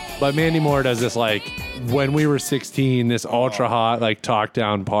there. But Mandy Moore does this like when we were 16, this ultra hot like talk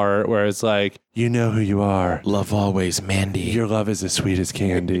down part where it's like, you know who you are. Love always, Mandy. Your love is as sweet as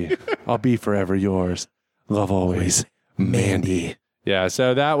candy. I'll be forever yours. Love always, Mandy. Yeah,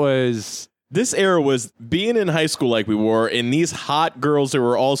 so that was... This era was being in high school like we were, and these hot girls that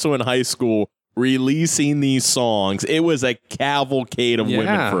were also in high school releasing these songs. It was a cavalcade of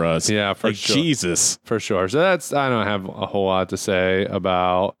women for us. Yeah, for like, sure. Jesus. For sure. So I don't have a whole lot to say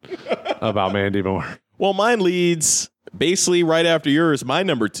about Mandy Moore. Well, mine leads basically right after yours, my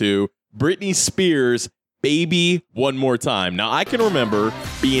number 2, Britney Spears, Baby One More Time. Now, I can remember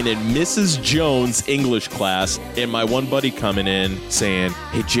being in Mrs. Jones' English class and my one buddy coming in saying,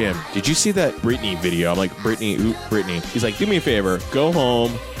 hey, Jim, did you see that Britney video? I'm like, Britney. He's like, do me a favor, go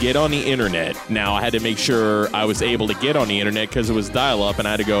home, get on the internet. Now, I had to make sure I was able to get on the internet because it was dial-up, and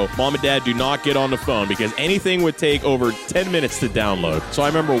I had to go, Mom and Dad, do not get on the phone because anything would take over 10 minutes to download. So I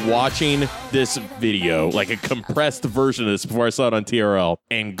remember watching this video, like a compressed version of this before I saw it on TRL,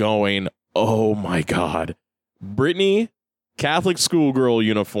 and going, oh my God. Britney, Catholic schoolgirl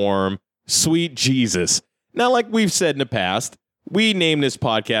uniform, sweet Jesus. Now, like we've said in the past, we named this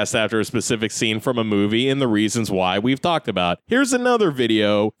podcast after a specific scene from a movie and the reasons why we've talked about. Here's another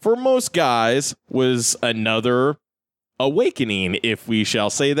video. For most guys, was another awakening, if we shall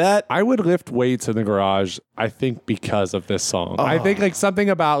say that. I would lift weights in the garage, I think, because of this song. I think like something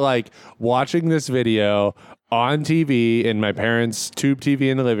about like watching this video on TV in my parents' tube TV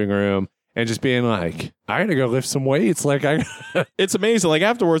in the living room and just being like, I gotta go lift some weights. Like It's amazing. Like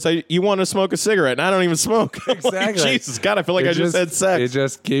afterwards, you want to smoke a cigarette, and I don't even smoke. Exactly. Like, Jesus God, I feel like I just had sex. It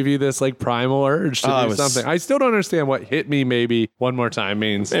just gave you this like primal urge to do something. I still don't understand what hit me maybe one more time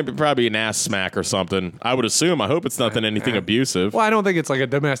means. Maybe probably an ass smack or something. I would assume. I hope it's nothing anything abusive. Well, I don't think it's like a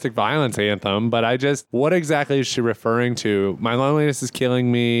domestic violence anthem, but what exactly is she referring to? My loneliness is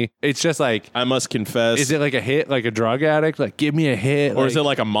killing me. It's just like, I must confess. Is it like a hit, like a drug addict? Like, give me a hit. Or is it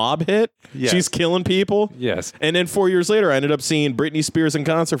like a mob hit? Yes. She's killing people? Yes. And then 4 years later, I ended up seeing Britney Spears in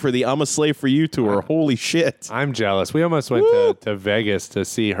concert for the I'm a Slave for You tour. Holy shit. I'm jealous. We almost went to Vegas to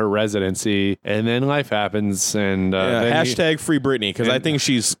see her residency, and then life happens. And hashtag free Britney, because I think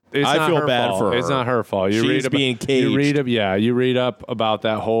I feel bad for her. It's not her fault. She's being caged. You read up about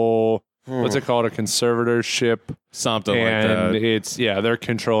that whole, what's it called, a conservatorship? Something like that. And they're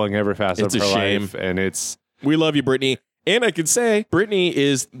controlling every facet of her life. And we love you, Britney. And I can say, Britney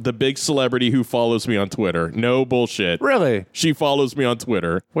is the big celebrity who follows me on Twitter. No bullshit. Really? She follows me on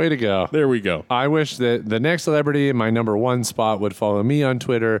Twitter. Way to go. There we go. I wish that the next celebrity in my number one spot would follow me on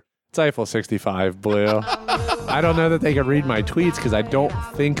Twitter. It's Eiffel65 Blue. I don't know that they can read my tweets because I don't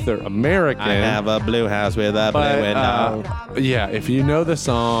think they're American. I have a blue house with a blue window. Yeah, if you know the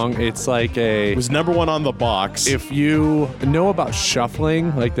song, it's like It was number one on the box. If you know about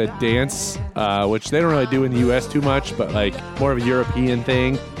shuffling, like the dance, which they don't really do in the U.S. too much, but like more of a European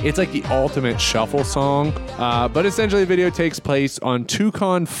thing, it's like the ultimate shuffle song. But essentially the video takes place on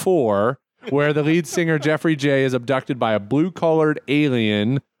Tucson 4, where the lead singer Jeffrey J is abducted by a blue-collared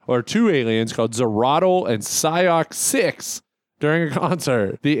alien, or two aliens called Zeratol and Psyoc 6 during a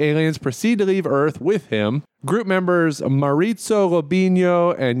concert. The aliens proceed to leave Earth with him. Group members Maurizio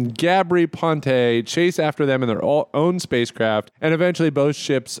Lobinho and Gabri Ponte chase after them in their own spacecraft, and eventually both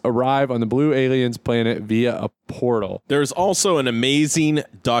ships arrive on the Blue Aliens planet via a portal. There's also an amazing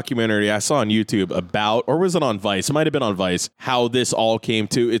documentary I saw on YouTube about, or was it on Vice? It might have been on Vice, how this all came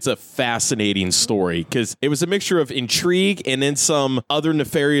to. It's a fascinating story because it was a mixture of intrigue and then some other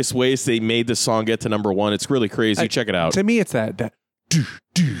nefarious ways they made the song get to number one. It's really crazy. Check it out. To me, it's that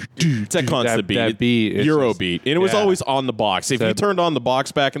it's that constant beat. That beat. Euro beat. And it was always on the box. If you turned on the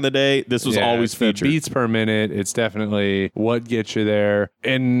box back in the day, this was always featured. Beats per minute. It's definitely what gets you there.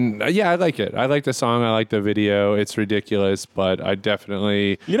 And I like it. I like the song. I like the video. It's ridiculous, but I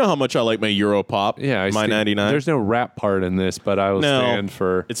definitely... You know how much I like my Euro pop? Yeah. My 99? There's no rap part in this, but I will stand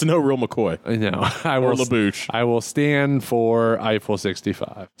for... It's no real McCoy. No. Or LaBouche. I will stand for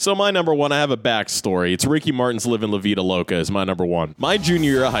Eiffel65. So my number one, I have a backstory. It's Ricky Martin's Livin' La Vida Loca is my number one. My junior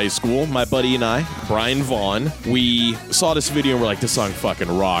year of high school, my buddy and I, Brian Vaughn, we saw this video and we're like, this song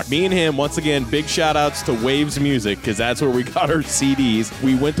fucking rock. Me and him, once again, big shout outs to Waves Music because that's where we got our CDs.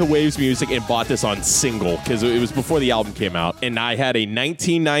 We went to Waves Music and bought this on single because it was before the album came out. And I had a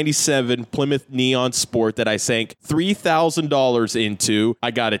 1997 Plymouth Neon Sport that I sank $3,000 into. I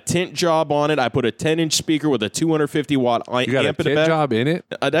got a tint job on it. I put a 10-inch speaker with a 250 watt amp in the back. You got a tint job in it?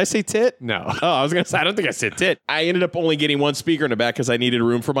 Did I say tit? No. Oh, I was going to say, I don't think I said tit. I ended up only getting one speaker in the back because I needed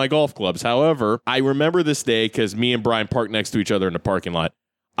room for my golf clubs. However, I remember this day because me and Brian parked next to each other in the parking lot.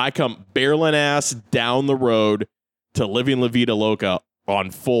 I come barreling ass down the road to Living La Vida Loca on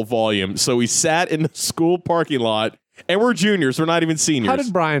full volume. So we sat in the school parking lot, and we're juniors. We're not even seniors. How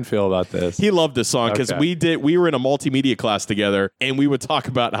did Brian feel about this? He loved this song because we were in a multimedia class together, and we would talk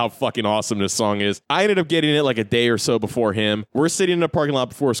about how fucking awesome this song is. I ended up getting it like a day or so before him. We're sitting in a parking lot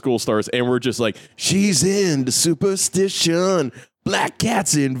before school starts, and we're just like, she's into superstition. Black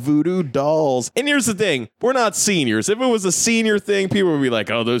cats and voodoo dolls. And here's the thing. We're not seniors. If it was a senior thing, people would be like,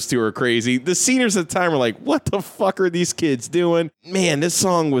 oh, those two are crazy. The seniors at the time were like, what the fuck are these kids doing? Man, this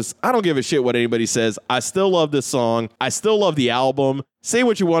song was... I don't give a shit what anybody says. I still love this song. I still love the album. Say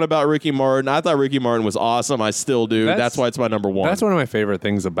what you want about Ricky Martin. I thought Ricky Martin was awesome. I still do. That's why it's my number one. That's one of my favorite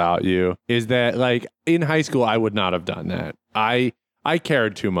things about you is that, like, in high school, I would not have done that. I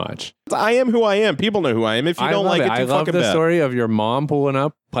cared too much. I am who I am. People know who I am. If you don't like it, I love the story of your mom pulling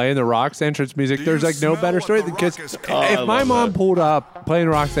up, playing the Rock's entrance music. There's like no better story because if my mom pulled up playing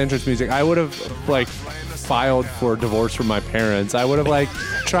Rock's entrance music, I would have like filed for divorce from my parents. I would have like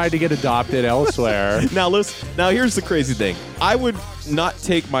tried to get adopted elsewhere. Now listen. Now here's the crazy thing. I would not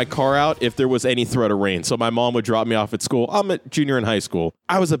take my car out if there was any threat of rain. So my mom would drop me off at school. I'm a junior in high school.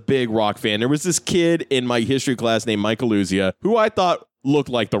 I was a big Rock fan. There was this kid in my history class named Michael Luzia who I thought looked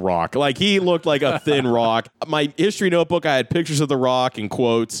like The Rock. Like he looked like a thin Rock. My history notebook, I had pictures of The Rock and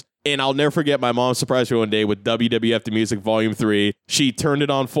quotes. And I'll never forget my mom surprised me one day with WWF The Music Volume 3. She turned it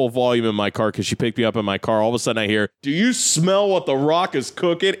on full volume in my car because she picked me up in my car. All of a sudden I hear, "Do you smell what The Rock is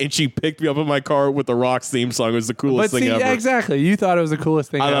cooking?" And she picked me up in my car with The Rock's theme song. It was the coolest thing ever. Yeah, exactly. You thought it was the coolest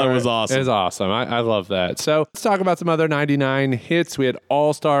thing ever. I thought it was awesome. It was awesome. I love that. So let's talk about some other 99 hits. We had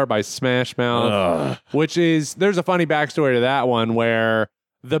All Star by Smash Mouth, which is, there's a funny backstory to that one where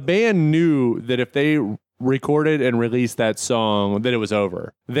the band knew that if they recorded and released that song, that it was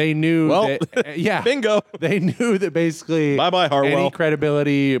over. They knew that, yeah, bingo. They knew that basically bye-bye Hartwell. Any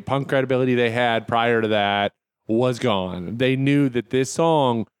credibility, punk credibility they had prior to that was gone. They knew that this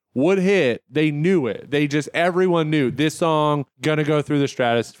song would hit. They knew it. Everyone knew this song gonna go through the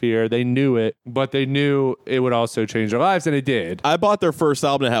stratosphere. They knew it, but they knew it would also change their lives, and it did. I bought their first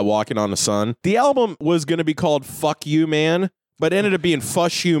album that had Walking on the Sun. The album was gonna be called Fuck You Man, but ended up being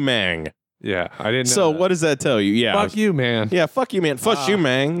Fush You Mang. Yeah, I didn't know. So what does that tell you? Yeah. Fuck you, man. Yeah, fuck you, man. Fush you,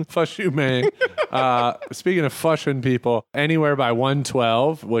 man. Fush you, man. Speaking of fushing people, Anywhere by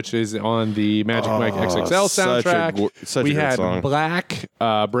 112, which is on the Magic Mike XXL soundtrack. Such we a good had song. Black,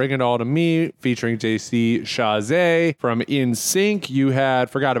 Bring It All to Me, featuring JC Chazé. From In Sync, you had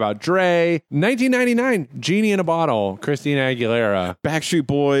Forgot About Dre. 1999, Genie in a Bottle, Christina Aguilera. Backstreet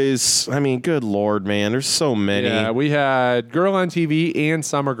Boys. I mean, good Lord, man. There's so many. Yeah, we had Girl on TV and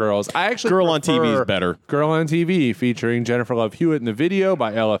Summer Girls. I actually Girl on TV prefer is better. Girl on TV, featuring Jennifer Love Hewitt in the video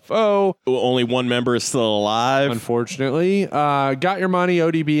by LFO. Only one member is still alive. Unfortunately. Got Your Money,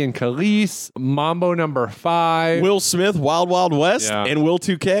 ODB and Khalees. Mambo number 5. Will Smith, Wild Wild West, Yeah. and Will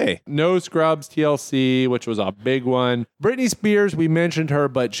 2K. No Scrubs, TLC, which was a big one. Britney Spears, we mentioned her,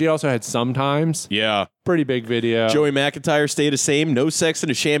 but she also had Sometimes. Yeah. Pretty big video. Joey McIntyre, Stay the Same. No Sex in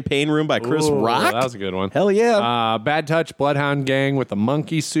a Champagne Room by Chris Ooh, Rock. That was a good one. Hell yeah. Bad Touch, Bloodhound Gang with the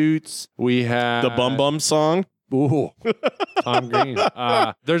monkey suits. We had The Bum Bum song. Ooh, Tom Green.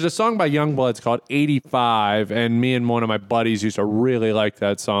 There's a song by Youngbloods called 85, and me and one of my buddies used to really like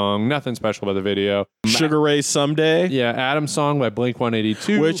that song. Nothing special about the video. Sugar Ray Someday. Yeah, Adam's song by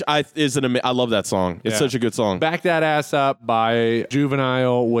Blink-182. Which I love that song. It's Yeah. such a good song. Back That Ass Up by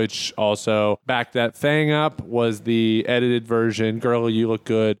Juvenile, which also Back That Thing Up was the edited version. Girl, You Look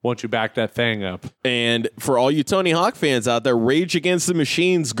Good. Won't you back that thing up? And for all you Tony Hawk fans out there, Rage Against the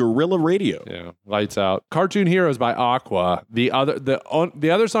Machine's Guerrilla Radio. Yeah, lights out. Cartoon Heroes by Aqua. The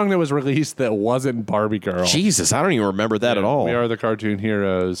other song that was released that wasn't Barbie Girl. Jesus, I don't even remember that at all. We are the cartoon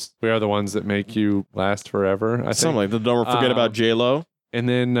heroes. We are the ones that make you last forever. I think. Something like that. Don't forget about J-Lo. And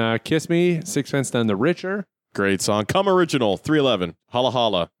then Kiss Me, Sixpence None the Richer. Great song. Come Original, 311. Holla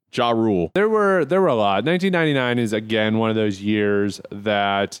Holla. Ja Rule. There were a lot. 1999 is again one of those years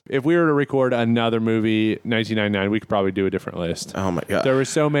that if we were to record another movie, 1999, we could probably do a different list. Oh my God. There were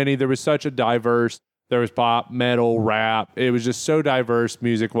so many. There was such a diverse. There was pop, metal, rap. It was just so diverse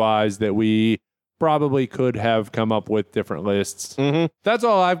music-wise that we probably could have come up with different lists. Mm-hmm. That's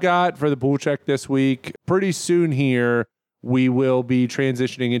all I've got for the pool check this week. Pretty soon here, we will be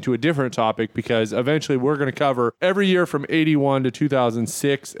transitioning into a different topic because eventually we're going to cover every year from 81 to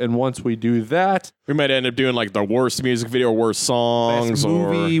 2006. And once we do that, we might end up doing like the worst music video, worst songs,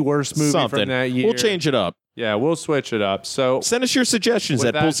 worst movie something from that year. We'll change it up. Yeah, we'll switch it up. So send us your suggestions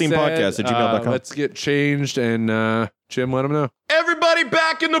at that said, poolscenepodcast@gmail.com. Let's get changed and Jim, let them know. Everybody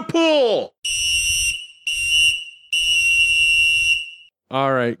back in the pool.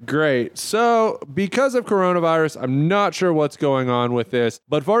 All right, great. So, because of coronavirus, I'm not sure what's going on with this,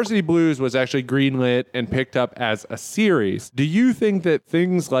 but Varsity Blues was actually greenlit and picked up as a series. Do you think that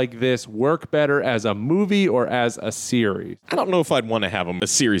things like this work better as a movie or as a series? I don't know if I'd want to have a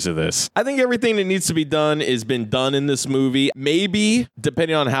series of this. I think everything that needs to be done has been done in this movie. Maybe,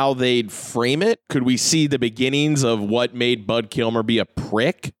 depending on how they'd frame it, could we see the beginnings of what made Bud Kilmer be a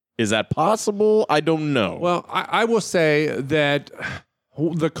prick? Is that possible? I don't know. Well, I will say that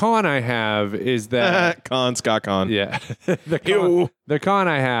the con I have is that Scott Con. Yeah. The con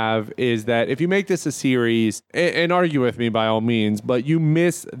I have is that if you make this a series, and argue with me by all means, but you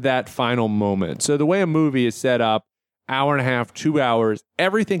miss that final moment. So the way a movie is set up, hour and a half, 2 hours,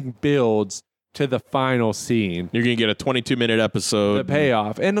 everything builds to the final scene. You're going to get a 22-minute episode. The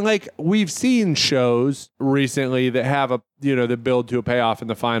payoff. And like we've seen shows recently that have that build to a payoff in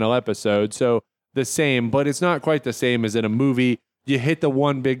the final episode. So the same, but it's not quite the same as in a movie. You hit the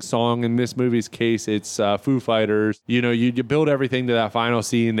one big song. In this movie's case, it's Foo Fighters. You build everything to that final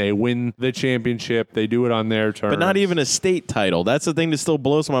scene. They win the championship. They do it on their terms. But not even a state title. That's the thing that still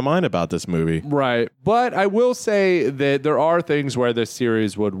blows my mind about this movie. Right. But I will say that there are things where this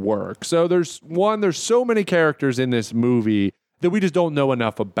series would work. So there's so many characters in this movie that we just don't know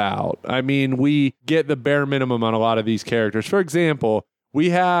enough about. I mean, we get the bare minimum on a lot of these characters. For example,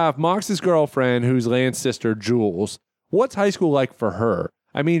 we have Mox's girlfriend, who's Lance's sister, Jules. What's high school like for her?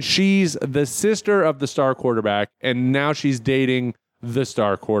 I mean, she's the sister of the star quarterback, and now she's dating the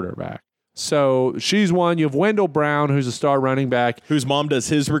star quarterback. So she's one. You have Wendell Brown, who's a star running back. Whose mom does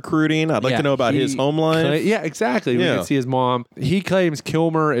his recruiting. I'd like to know about his home life. Yeah, exactly. We can see his mom. He claims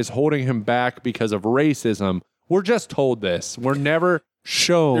Kilmer is holding him back because of racism. We're just told this. We're never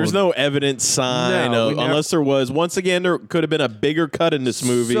shown. There's no evidence sign unless there was. Once again, there could have been a bigger cut in this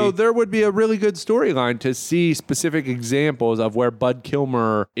movie. So there would be a really good storyline to see specific examples of where Bud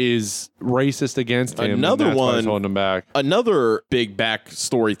Kilmer is racist against him. Another and that's why one he's holding him back. Another big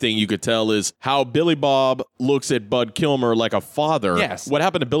backstory thing you could tell is how Billy Bob looks at Bud Kilmer like a father. Yes. What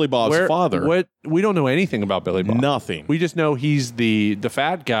happened to Billy Bob's father? We don't know anything about Billy Bob. Nothing. We just know he's the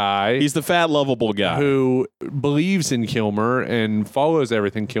fat guy. He's the fat, lovable guy who believes in Kilmer and follows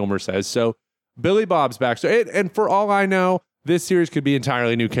everything Kilmer says. So Billy Bob's backstory, and for all I know, this series could be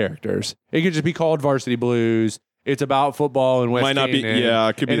entirely new characters. It could just be called Varsity Blues. It's about football and West Might not be. Canaan, Yeah,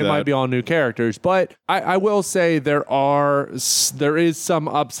 it could be. And it might be all new characters. But I will say there is some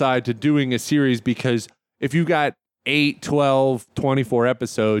upside to doing a series, because if you got 8, 12, 24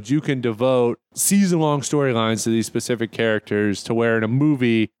 episodes, you can devote season-long storylines to these specific characters, to where in a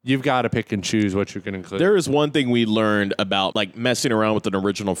movie, you've got to pick and choose what you can include. There is one thing we learned about like messing around with an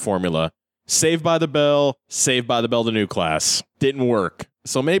original formula. Saved by the Bell, the new class. Didn't work.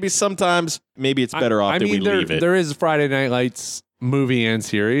 So maybe sometimes, it's better off that we leave it. There is Friday Night Lights movie and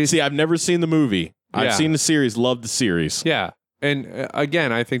series. See, I've never seen the movie. I've Yeah. seen the series, loved the series. Yeah. And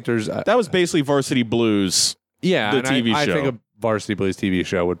again, I think there's... that was basically Varsity Blues. Yeah, the and TV I show. think a Varsity Blues TV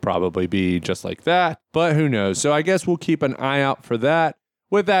show would probably be just like that, but who knows? So I guess we'll keep an eye out for that.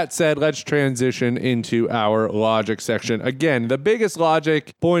 With that said, let's transition into our logic section. Again, the biggest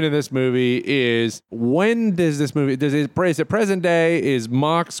logic point of this movie is, when does this movie, is it present day? Is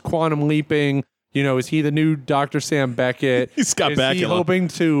Mox quantum leaping? You know, is he the new Dr. Sam Beckett? He's Scott Bakula. Is he hoping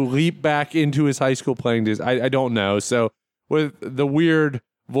to leap back into his high school playing days? I don't know. So with the weird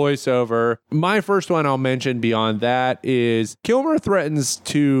voiceover, my first one I'll mention beyond that is Kilmer threatens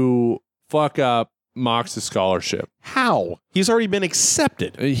to fuck up Mox's scholarship. How? He's already been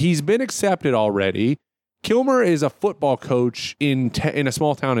accepted. He's been accepted already. Kilmer is a football coach in a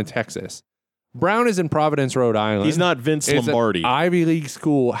small town in Texas. Brown is in Providence, Rhode Island. He's not Vince It's an Lombardi. Ivy League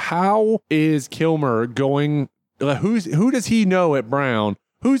school. How is Kilmer going? Who does he know at Brown?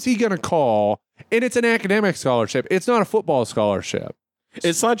 Who's he going to call? And it's an academic scholarship. It's not a football scholarship.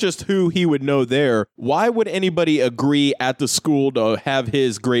 It's not just who he would know there. Why would anybody agree at the school to have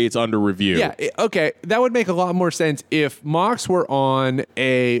his grades under review? Yeah, okay. That would make a lot more sense if Mox were on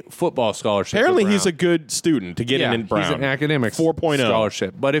a football scholarship. Apparently, with he's a Brown. good student to get in Brown. He's an academic 4.0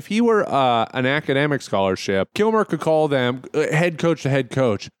 scholarship. But if he were an academic scholarship, Kilmer could call them head coach to head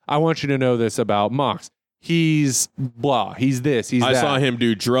coach. I want you to know this about Mox. He's blah. He's this. He's I that. saw him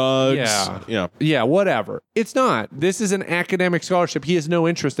do drugs. Yeah, whatever. It's not. This is an academic scholarship. He has no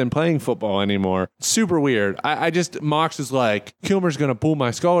interest in playing football anymore. Super weird. Mox is like, Kilmer's going to pull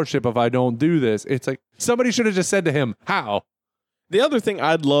my scholarship if I don't do this. It's like, somebody should have just said to him, how? The other thing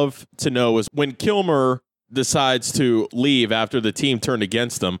I'd love to know is when Kilmer decides to leave after the team turned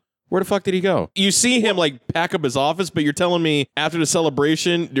against him, where the fuck did he go? You see him like pack up his office, but you're telling me after the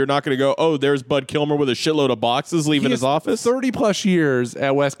celebration, you're not going to go, oh, there's Bud Kilmer with a shitload of boxes leaving his office? 30 plus years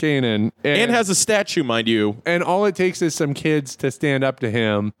at West Canaan. And has a statue, mind you. And all it takes is some kids to stand up to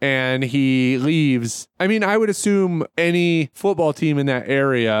him, and he leaves. I mean, I would assume any football team in that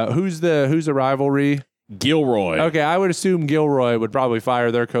area, who's the rivalry? Gilroy. Okay, I would assume Gilroy would probably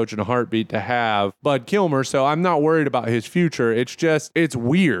fire their coach in a heartbeat to have Bud Kilmer, so I'm not worried about his future. It's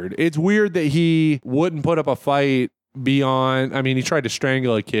weird. It's weird that he wouldn't put up a fight beyond, I mean, he tried to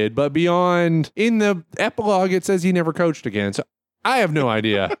strangle a kid, but beyond, in the epilogue, it says he never coached again, so I have no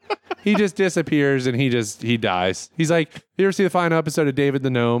idea. He just disappears and he dies. He's like, you ever see the final episode of David the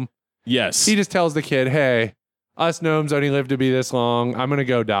Gnome? Yes. He just tells the kid, hey, us gnomes only live to be this long. I'm going to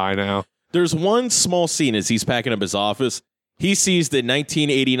go die now. There's one small scene as he's packing up his office. He sees the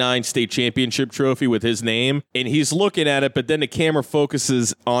 1989 state championship trophy with his name, and he's looking at it, but then the camera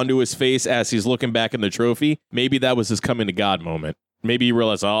focuses onto his face as he's looking back in the trophy. Maybe that was his coming to God moment. Maybe he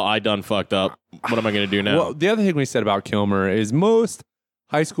realized, oh, I done fucked up. What am I going to do now? Well, the other thing we said about Kilmer is most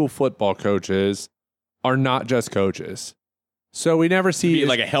high school football coaches are not just coaches. So we never see...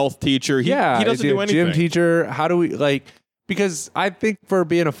 like a health teacher. He doesn't do anything. Gym teacher. How do we, because I think for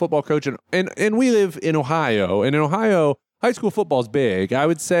being a football coach, and we live in Ohio, and in Ohio, high school football is big. I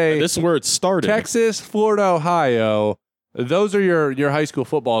would say this is where it started. Texas, Florida, Ohio, those are your high school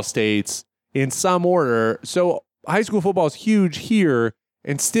football states in some order. So high school football is huge here.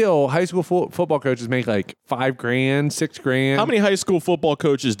 And still, high school football coaches make like $5,000, $6,000. How many high school football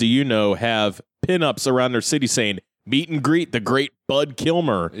coaches do you know have pinups around their city saying, meet and greet the great Bud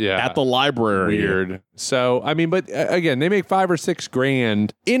Kilmer at the library? Weird. So, I mean, but again, they make $5,000 or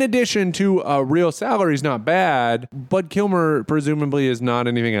 $6,000. In addition to a real salary is not bad. Bud Kilmer presumably is not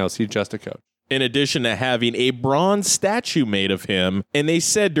anything else. He's just a coach. In addition to having a bronze statue made of him. And they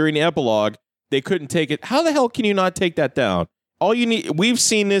said during the epilogue, they couldn't take it. How the hell can you not take that down? All you need, we've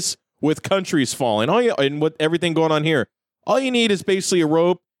seen this with countries falling, and with everything going on here. All you need is basically a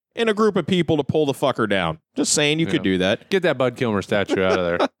rope and a group of people to pull the fucker down. Just saying, you could do that. Get that Bud Kilmer statue out of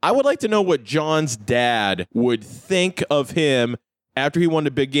there. I would like to know what John's dad would think of him after he won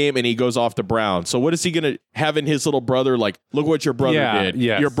the big game and he goes off to Brown. So what is he going to have in his little brother? Like, look what your brother did.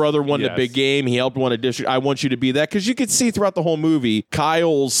 Yes, your brother won the big game. He helped win a district. I want you to be that. Because you could see throughout the whole movie,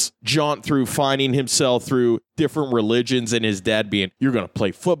 Kyle's jaunt through finding himself through different religions and his dad being, you're going to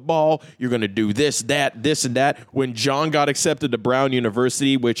play football. You're going to do this, and that. When John got accepted to Brown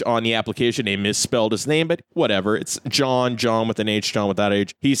University, which on the application, they misspelled his name, but whatever. It's John with an H, John without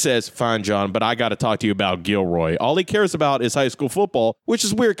H. He says, fine, John, but I got to talk to you about Gilroy. All he cares about is high school football, which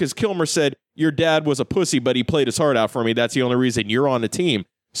is weird because Kilmer said, your dad was a pussy, but he played his heart out for me. That's the only reason you're on the team.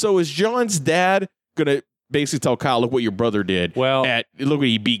 So is John's dad going to basically tell Kyle, look what your brother did? Well, look what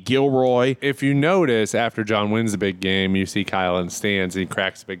he beat Gilroy. If you notice, after John wins the big game, you see Kyle in the stands and he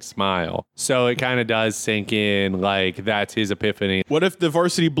cracks a big smile. So it kind of does sink in like that's his epiphany. What if the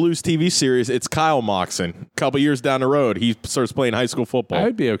Varsity Blues TV series, it's Kyle Moxon? A couple years down the road, he starts playing high school football.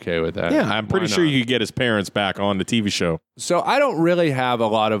 I'd be okay with that. Yeah, I'm pretty sure you could get his parents back on the TV show. So I don't really have a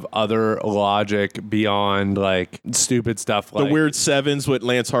lot of other logic beyond like stupid stuff like the weird sevens with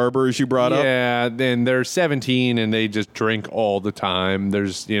Lance Harbor, as you brought up. Yeah, then they're 17 and they just drink all the time.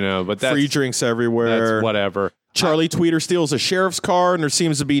 There's, but that's free drinks everywhere. That's whatever. Charlie Tweeter steals a sheriff's car, and there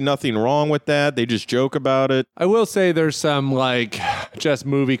seems to be nothing wrong with that. They just joke about it. I will say there's some like just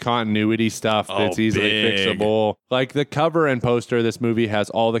movie continuity stuff that's easily fixable. Like the cover and poster of this movie has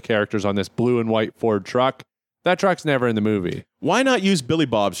all the characters on this blue and white Ford truck. That truck's never in the movie. Why not use Billy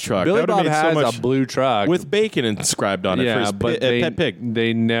Bob's truck? Billy Bob has a blue truck with bacon inscribed on it for his pet pig.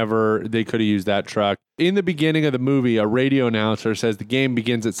 They could have used that truck. In the beginning of the movie, a radio announcer says the game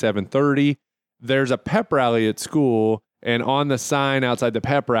begins at 7:30. There's a pep rally at school, and on the sign outside the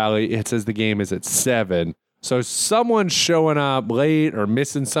pep rally, it says the game is at 7. So someone's showing up late or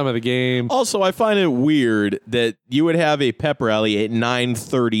missing some of the game. Also, I find it weird that you would have a pep rally at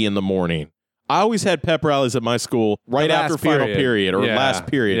 9:30 in the morning. I always had pep rallies at my school right after final period or last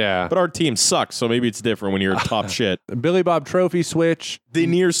period. Yeah. But our team sucks, so maybe it's different when you're top shit. Billy Bob trophy switch. The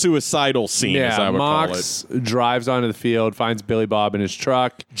near suicidal scene, as I would Mox call it. Drives onto the field, finds Billy Bob in his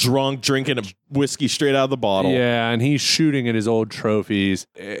truck. Drunk, drinking a whiskey straight out of the bottle. Yeah, and he's shooting at his old trophies.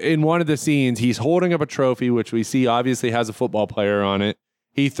 In one of the scenes, he's holding up a trophy, which we see obviously has a football player on it.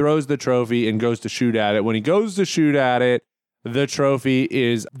 He throws the trophy and goes to shoot at it. When he goes to shoot at it, the trophy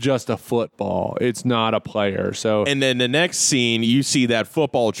is just a football. It's not a player. So, and then the next scene, you see that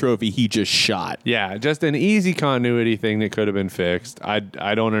football trophy he just shot. Yeah, just an easy continuity thing that could have been fixed. I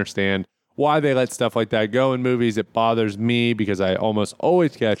don't understand why they let stuff like that go in movies. It bothers me because I almost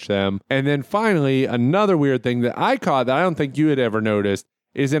always catch them. And then finally, another weird thing that I caught that I don't think you had ever noticed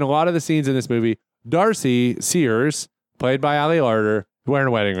is in a lot of the scenes in this movie, Darcy Sears, played by Ali Larter, wearing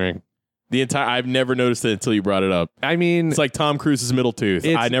a wedding ring. I've never noticed it until you brought it up. I mean, it's like Tom Cruise's middle tooth.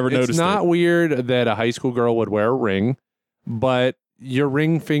 I never noticed it. It's not weird that a high school girl would wear a ring, but your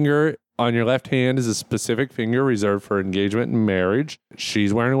ring finger on your left hand is a specific finger reserved for engagement and marriage.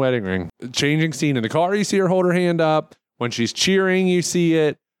 She's wearing a wedding ring. Changing scene in the car, you see her hold her hand up. When she's cheering, you see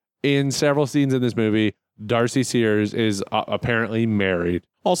it in several scenes in this movie. Darcy Sears is apparently married.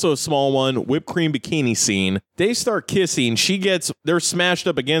 Also a small one, whipped cream bikini scene. They start kissing. They're smashed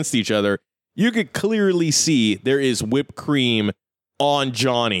up against each other. You could clearly see there is whipped cream on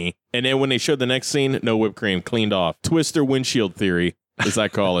Johnny. And then when they showed the next scene, no whipped cream, cleaned off. Twister windshield theory, as I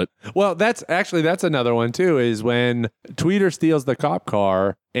call it. Well, that's another one too, is when Tweeter steals the cop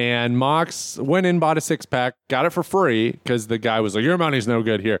car and Mox went in, bought a 6-pack, got it for free because the guy was like, your money's no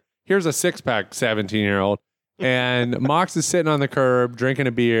good here. Here's a 6-pack, 17-year-old. And Mox is sitting on the curb, drinking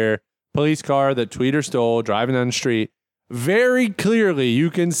a beer, police car that Tweeter stole, driving down the street. Very clearly, you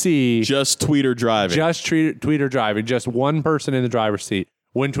can see... Just Tweeter driving. Just Tweeter driving. Just one person in the driver's seat.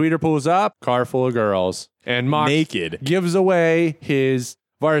 When Tweeter pulls up, car full of girls. And Mox naked gives away his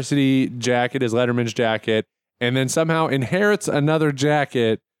varsity jacket, his Letterman's jacket, and then somehow inherits another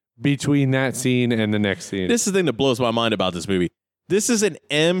jacket between that scene and the next scene. This is the thing that blows my mind about this movie. This is an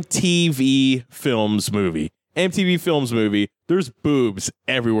MTV Films movie. MTV Films movie. There's boobs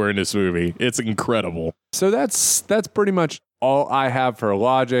everywhere in this movie. It's incredible. So that's pretty much all I have for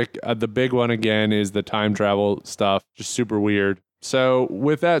logic. The big one again is the time travel stuff, just super weird. So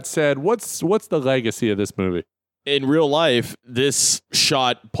with that said, what's the legacy of this movie? In real life, this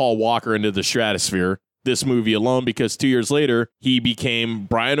shot Paul Walker into the stratosphere. This movie alone, because 2 years later, he became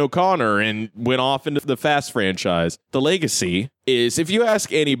Brian O'Connor and went off into the Fast franchise. The legacy is, if you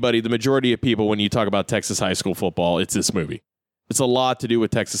ask anybody, the majority of people, when you talk about Texas high school football, it's this movie. It's a lot to do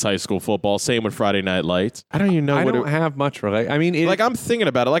with Texas high school football. Same with Friday Night Lights. I don't even know I don't have much relate. I mean, I'm thinking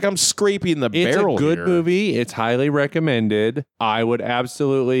about it. Like, I'm scraping the barrel. It's a good here. movie. It's highly recommended. I would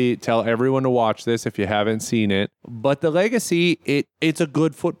absolutely tell everyone to watch this if you haven't seen it. But the legacy, it's a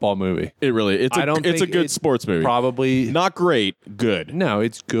good football movie. It really. It's a good sports movie. Probably not great. Good. No,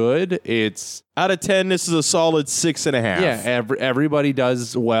 it's good. It's out of 10. This is a solid 6.5. Yeah, everybody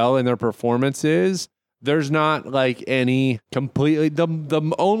does well in their performances. There's not like any completely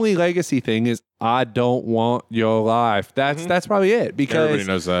the only legacy thing is I don't want your life. That's probably it, because everybody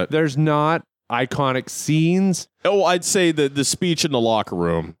knows that. There's not iconic scenes. Oh, I'd say the speech in the locker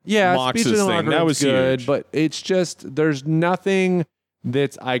room. Yeah, Mox's speech in the locker thing. That room's was good, huge. but it's just there's nothing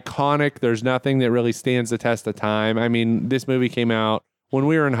that's iconic. There's nothing that really stands the test of time. I mean, this movie came out when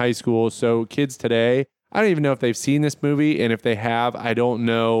we were in high school, so kids today, I don't even know if they've seen this movie, and if they have, I don't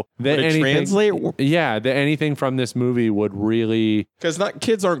know that that anything from this movie would really, because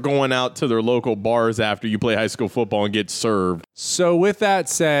kids aren't going out to their local bars after you play high school football and get served. So with that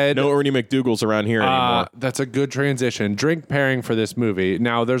said, no Ernie McDougal's around here anymore. That's a good transition. Drink pairing for this movie.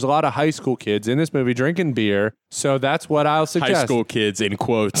 Now, there's a lot of high school kids in this movie drinking beer, so that's what I'll suggest. High school kids in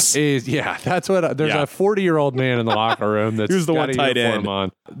quotes. That's what there's a 40-year-old man in the locker room that's who's the got one a tight uniform end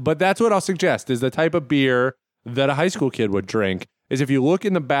on. But that's what I'll suggest is the type of beer that a high school kid would drink. Is if you look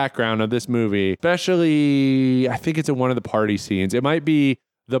in the background of this movie, especially, I think it's in one of the party scenes. It might be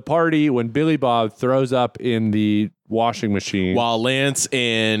the party when Billy Bob throws up in the washing machine while Lance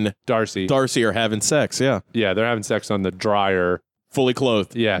and Darcy are having sex. Yeah, they're having sex on the dryer, fully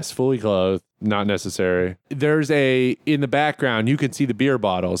clothed. Yes, fully clothed. Not necessary. There's in the background, you can see the beer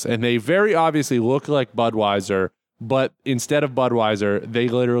bottles, and they very obviously look like Budweiser, but instead of Budweiser, they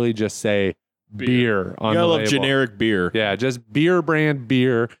literally just say beer on the label. Love generic beer. Yeah, just beer brand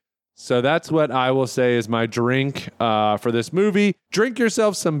beer. So that's what I will say is my drink for this movie. Drink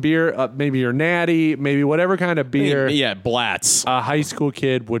yourself some beer, maybe your Natty, maybe whatever kind of beer. Yeah, Blatz. A high school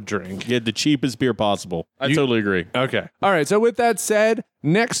kid would drink. Get the cheapest beer possible. I totally agree. Okay. All right. So with that said,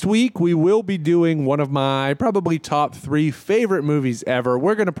 next week we will be doing one of my probably top 3 favorite movies ever.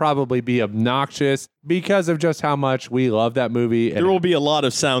 We're going to probably be obnoxious because of just how much we love that movie. There will be a lot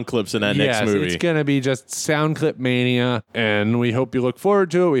of sound clips in that next movie. It's going to be just sound clip mania, and we hope you look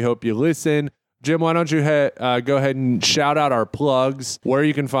forward to it. We hope you listen. Jim, why don't you go ahead and shout out our plugs, where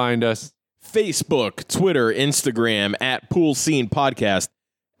you can find us. Facebook, Twitter, Instagram, at Pool Scene Podcast.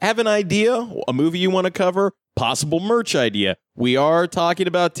 Have an idea? A movie you want to cover? Possible merch idea? We are talking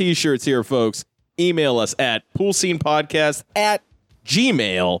about t-shirts here, folks. Email us at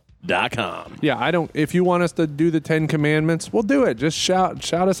poolscenepodcast@gmail.com. Yeah, if you want us to do the 10 Commandments, we'll do it. Just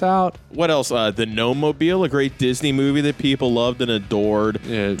shout us out. What else? The Gnome-Mobile, a great Disney movie that people loved and adored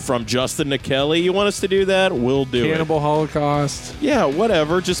from Justin to Kelly. You want us to do that? We'll do it. Cannibal Holocaust. Yeah,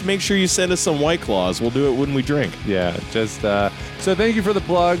 whatever. Just make sure you send us some White Claws. We'll do it when we drink. Yeah, so thank you for the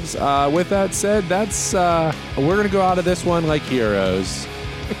plugs. With that said, we're going to go out of this one like heroes.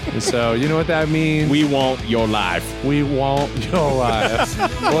 So, you know what that means? We want your life. We want your life.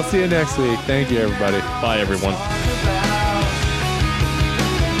 We'll see you next week. Thank you, everybody. Bye, everyone.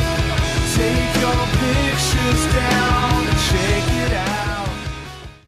 Take your pictures down.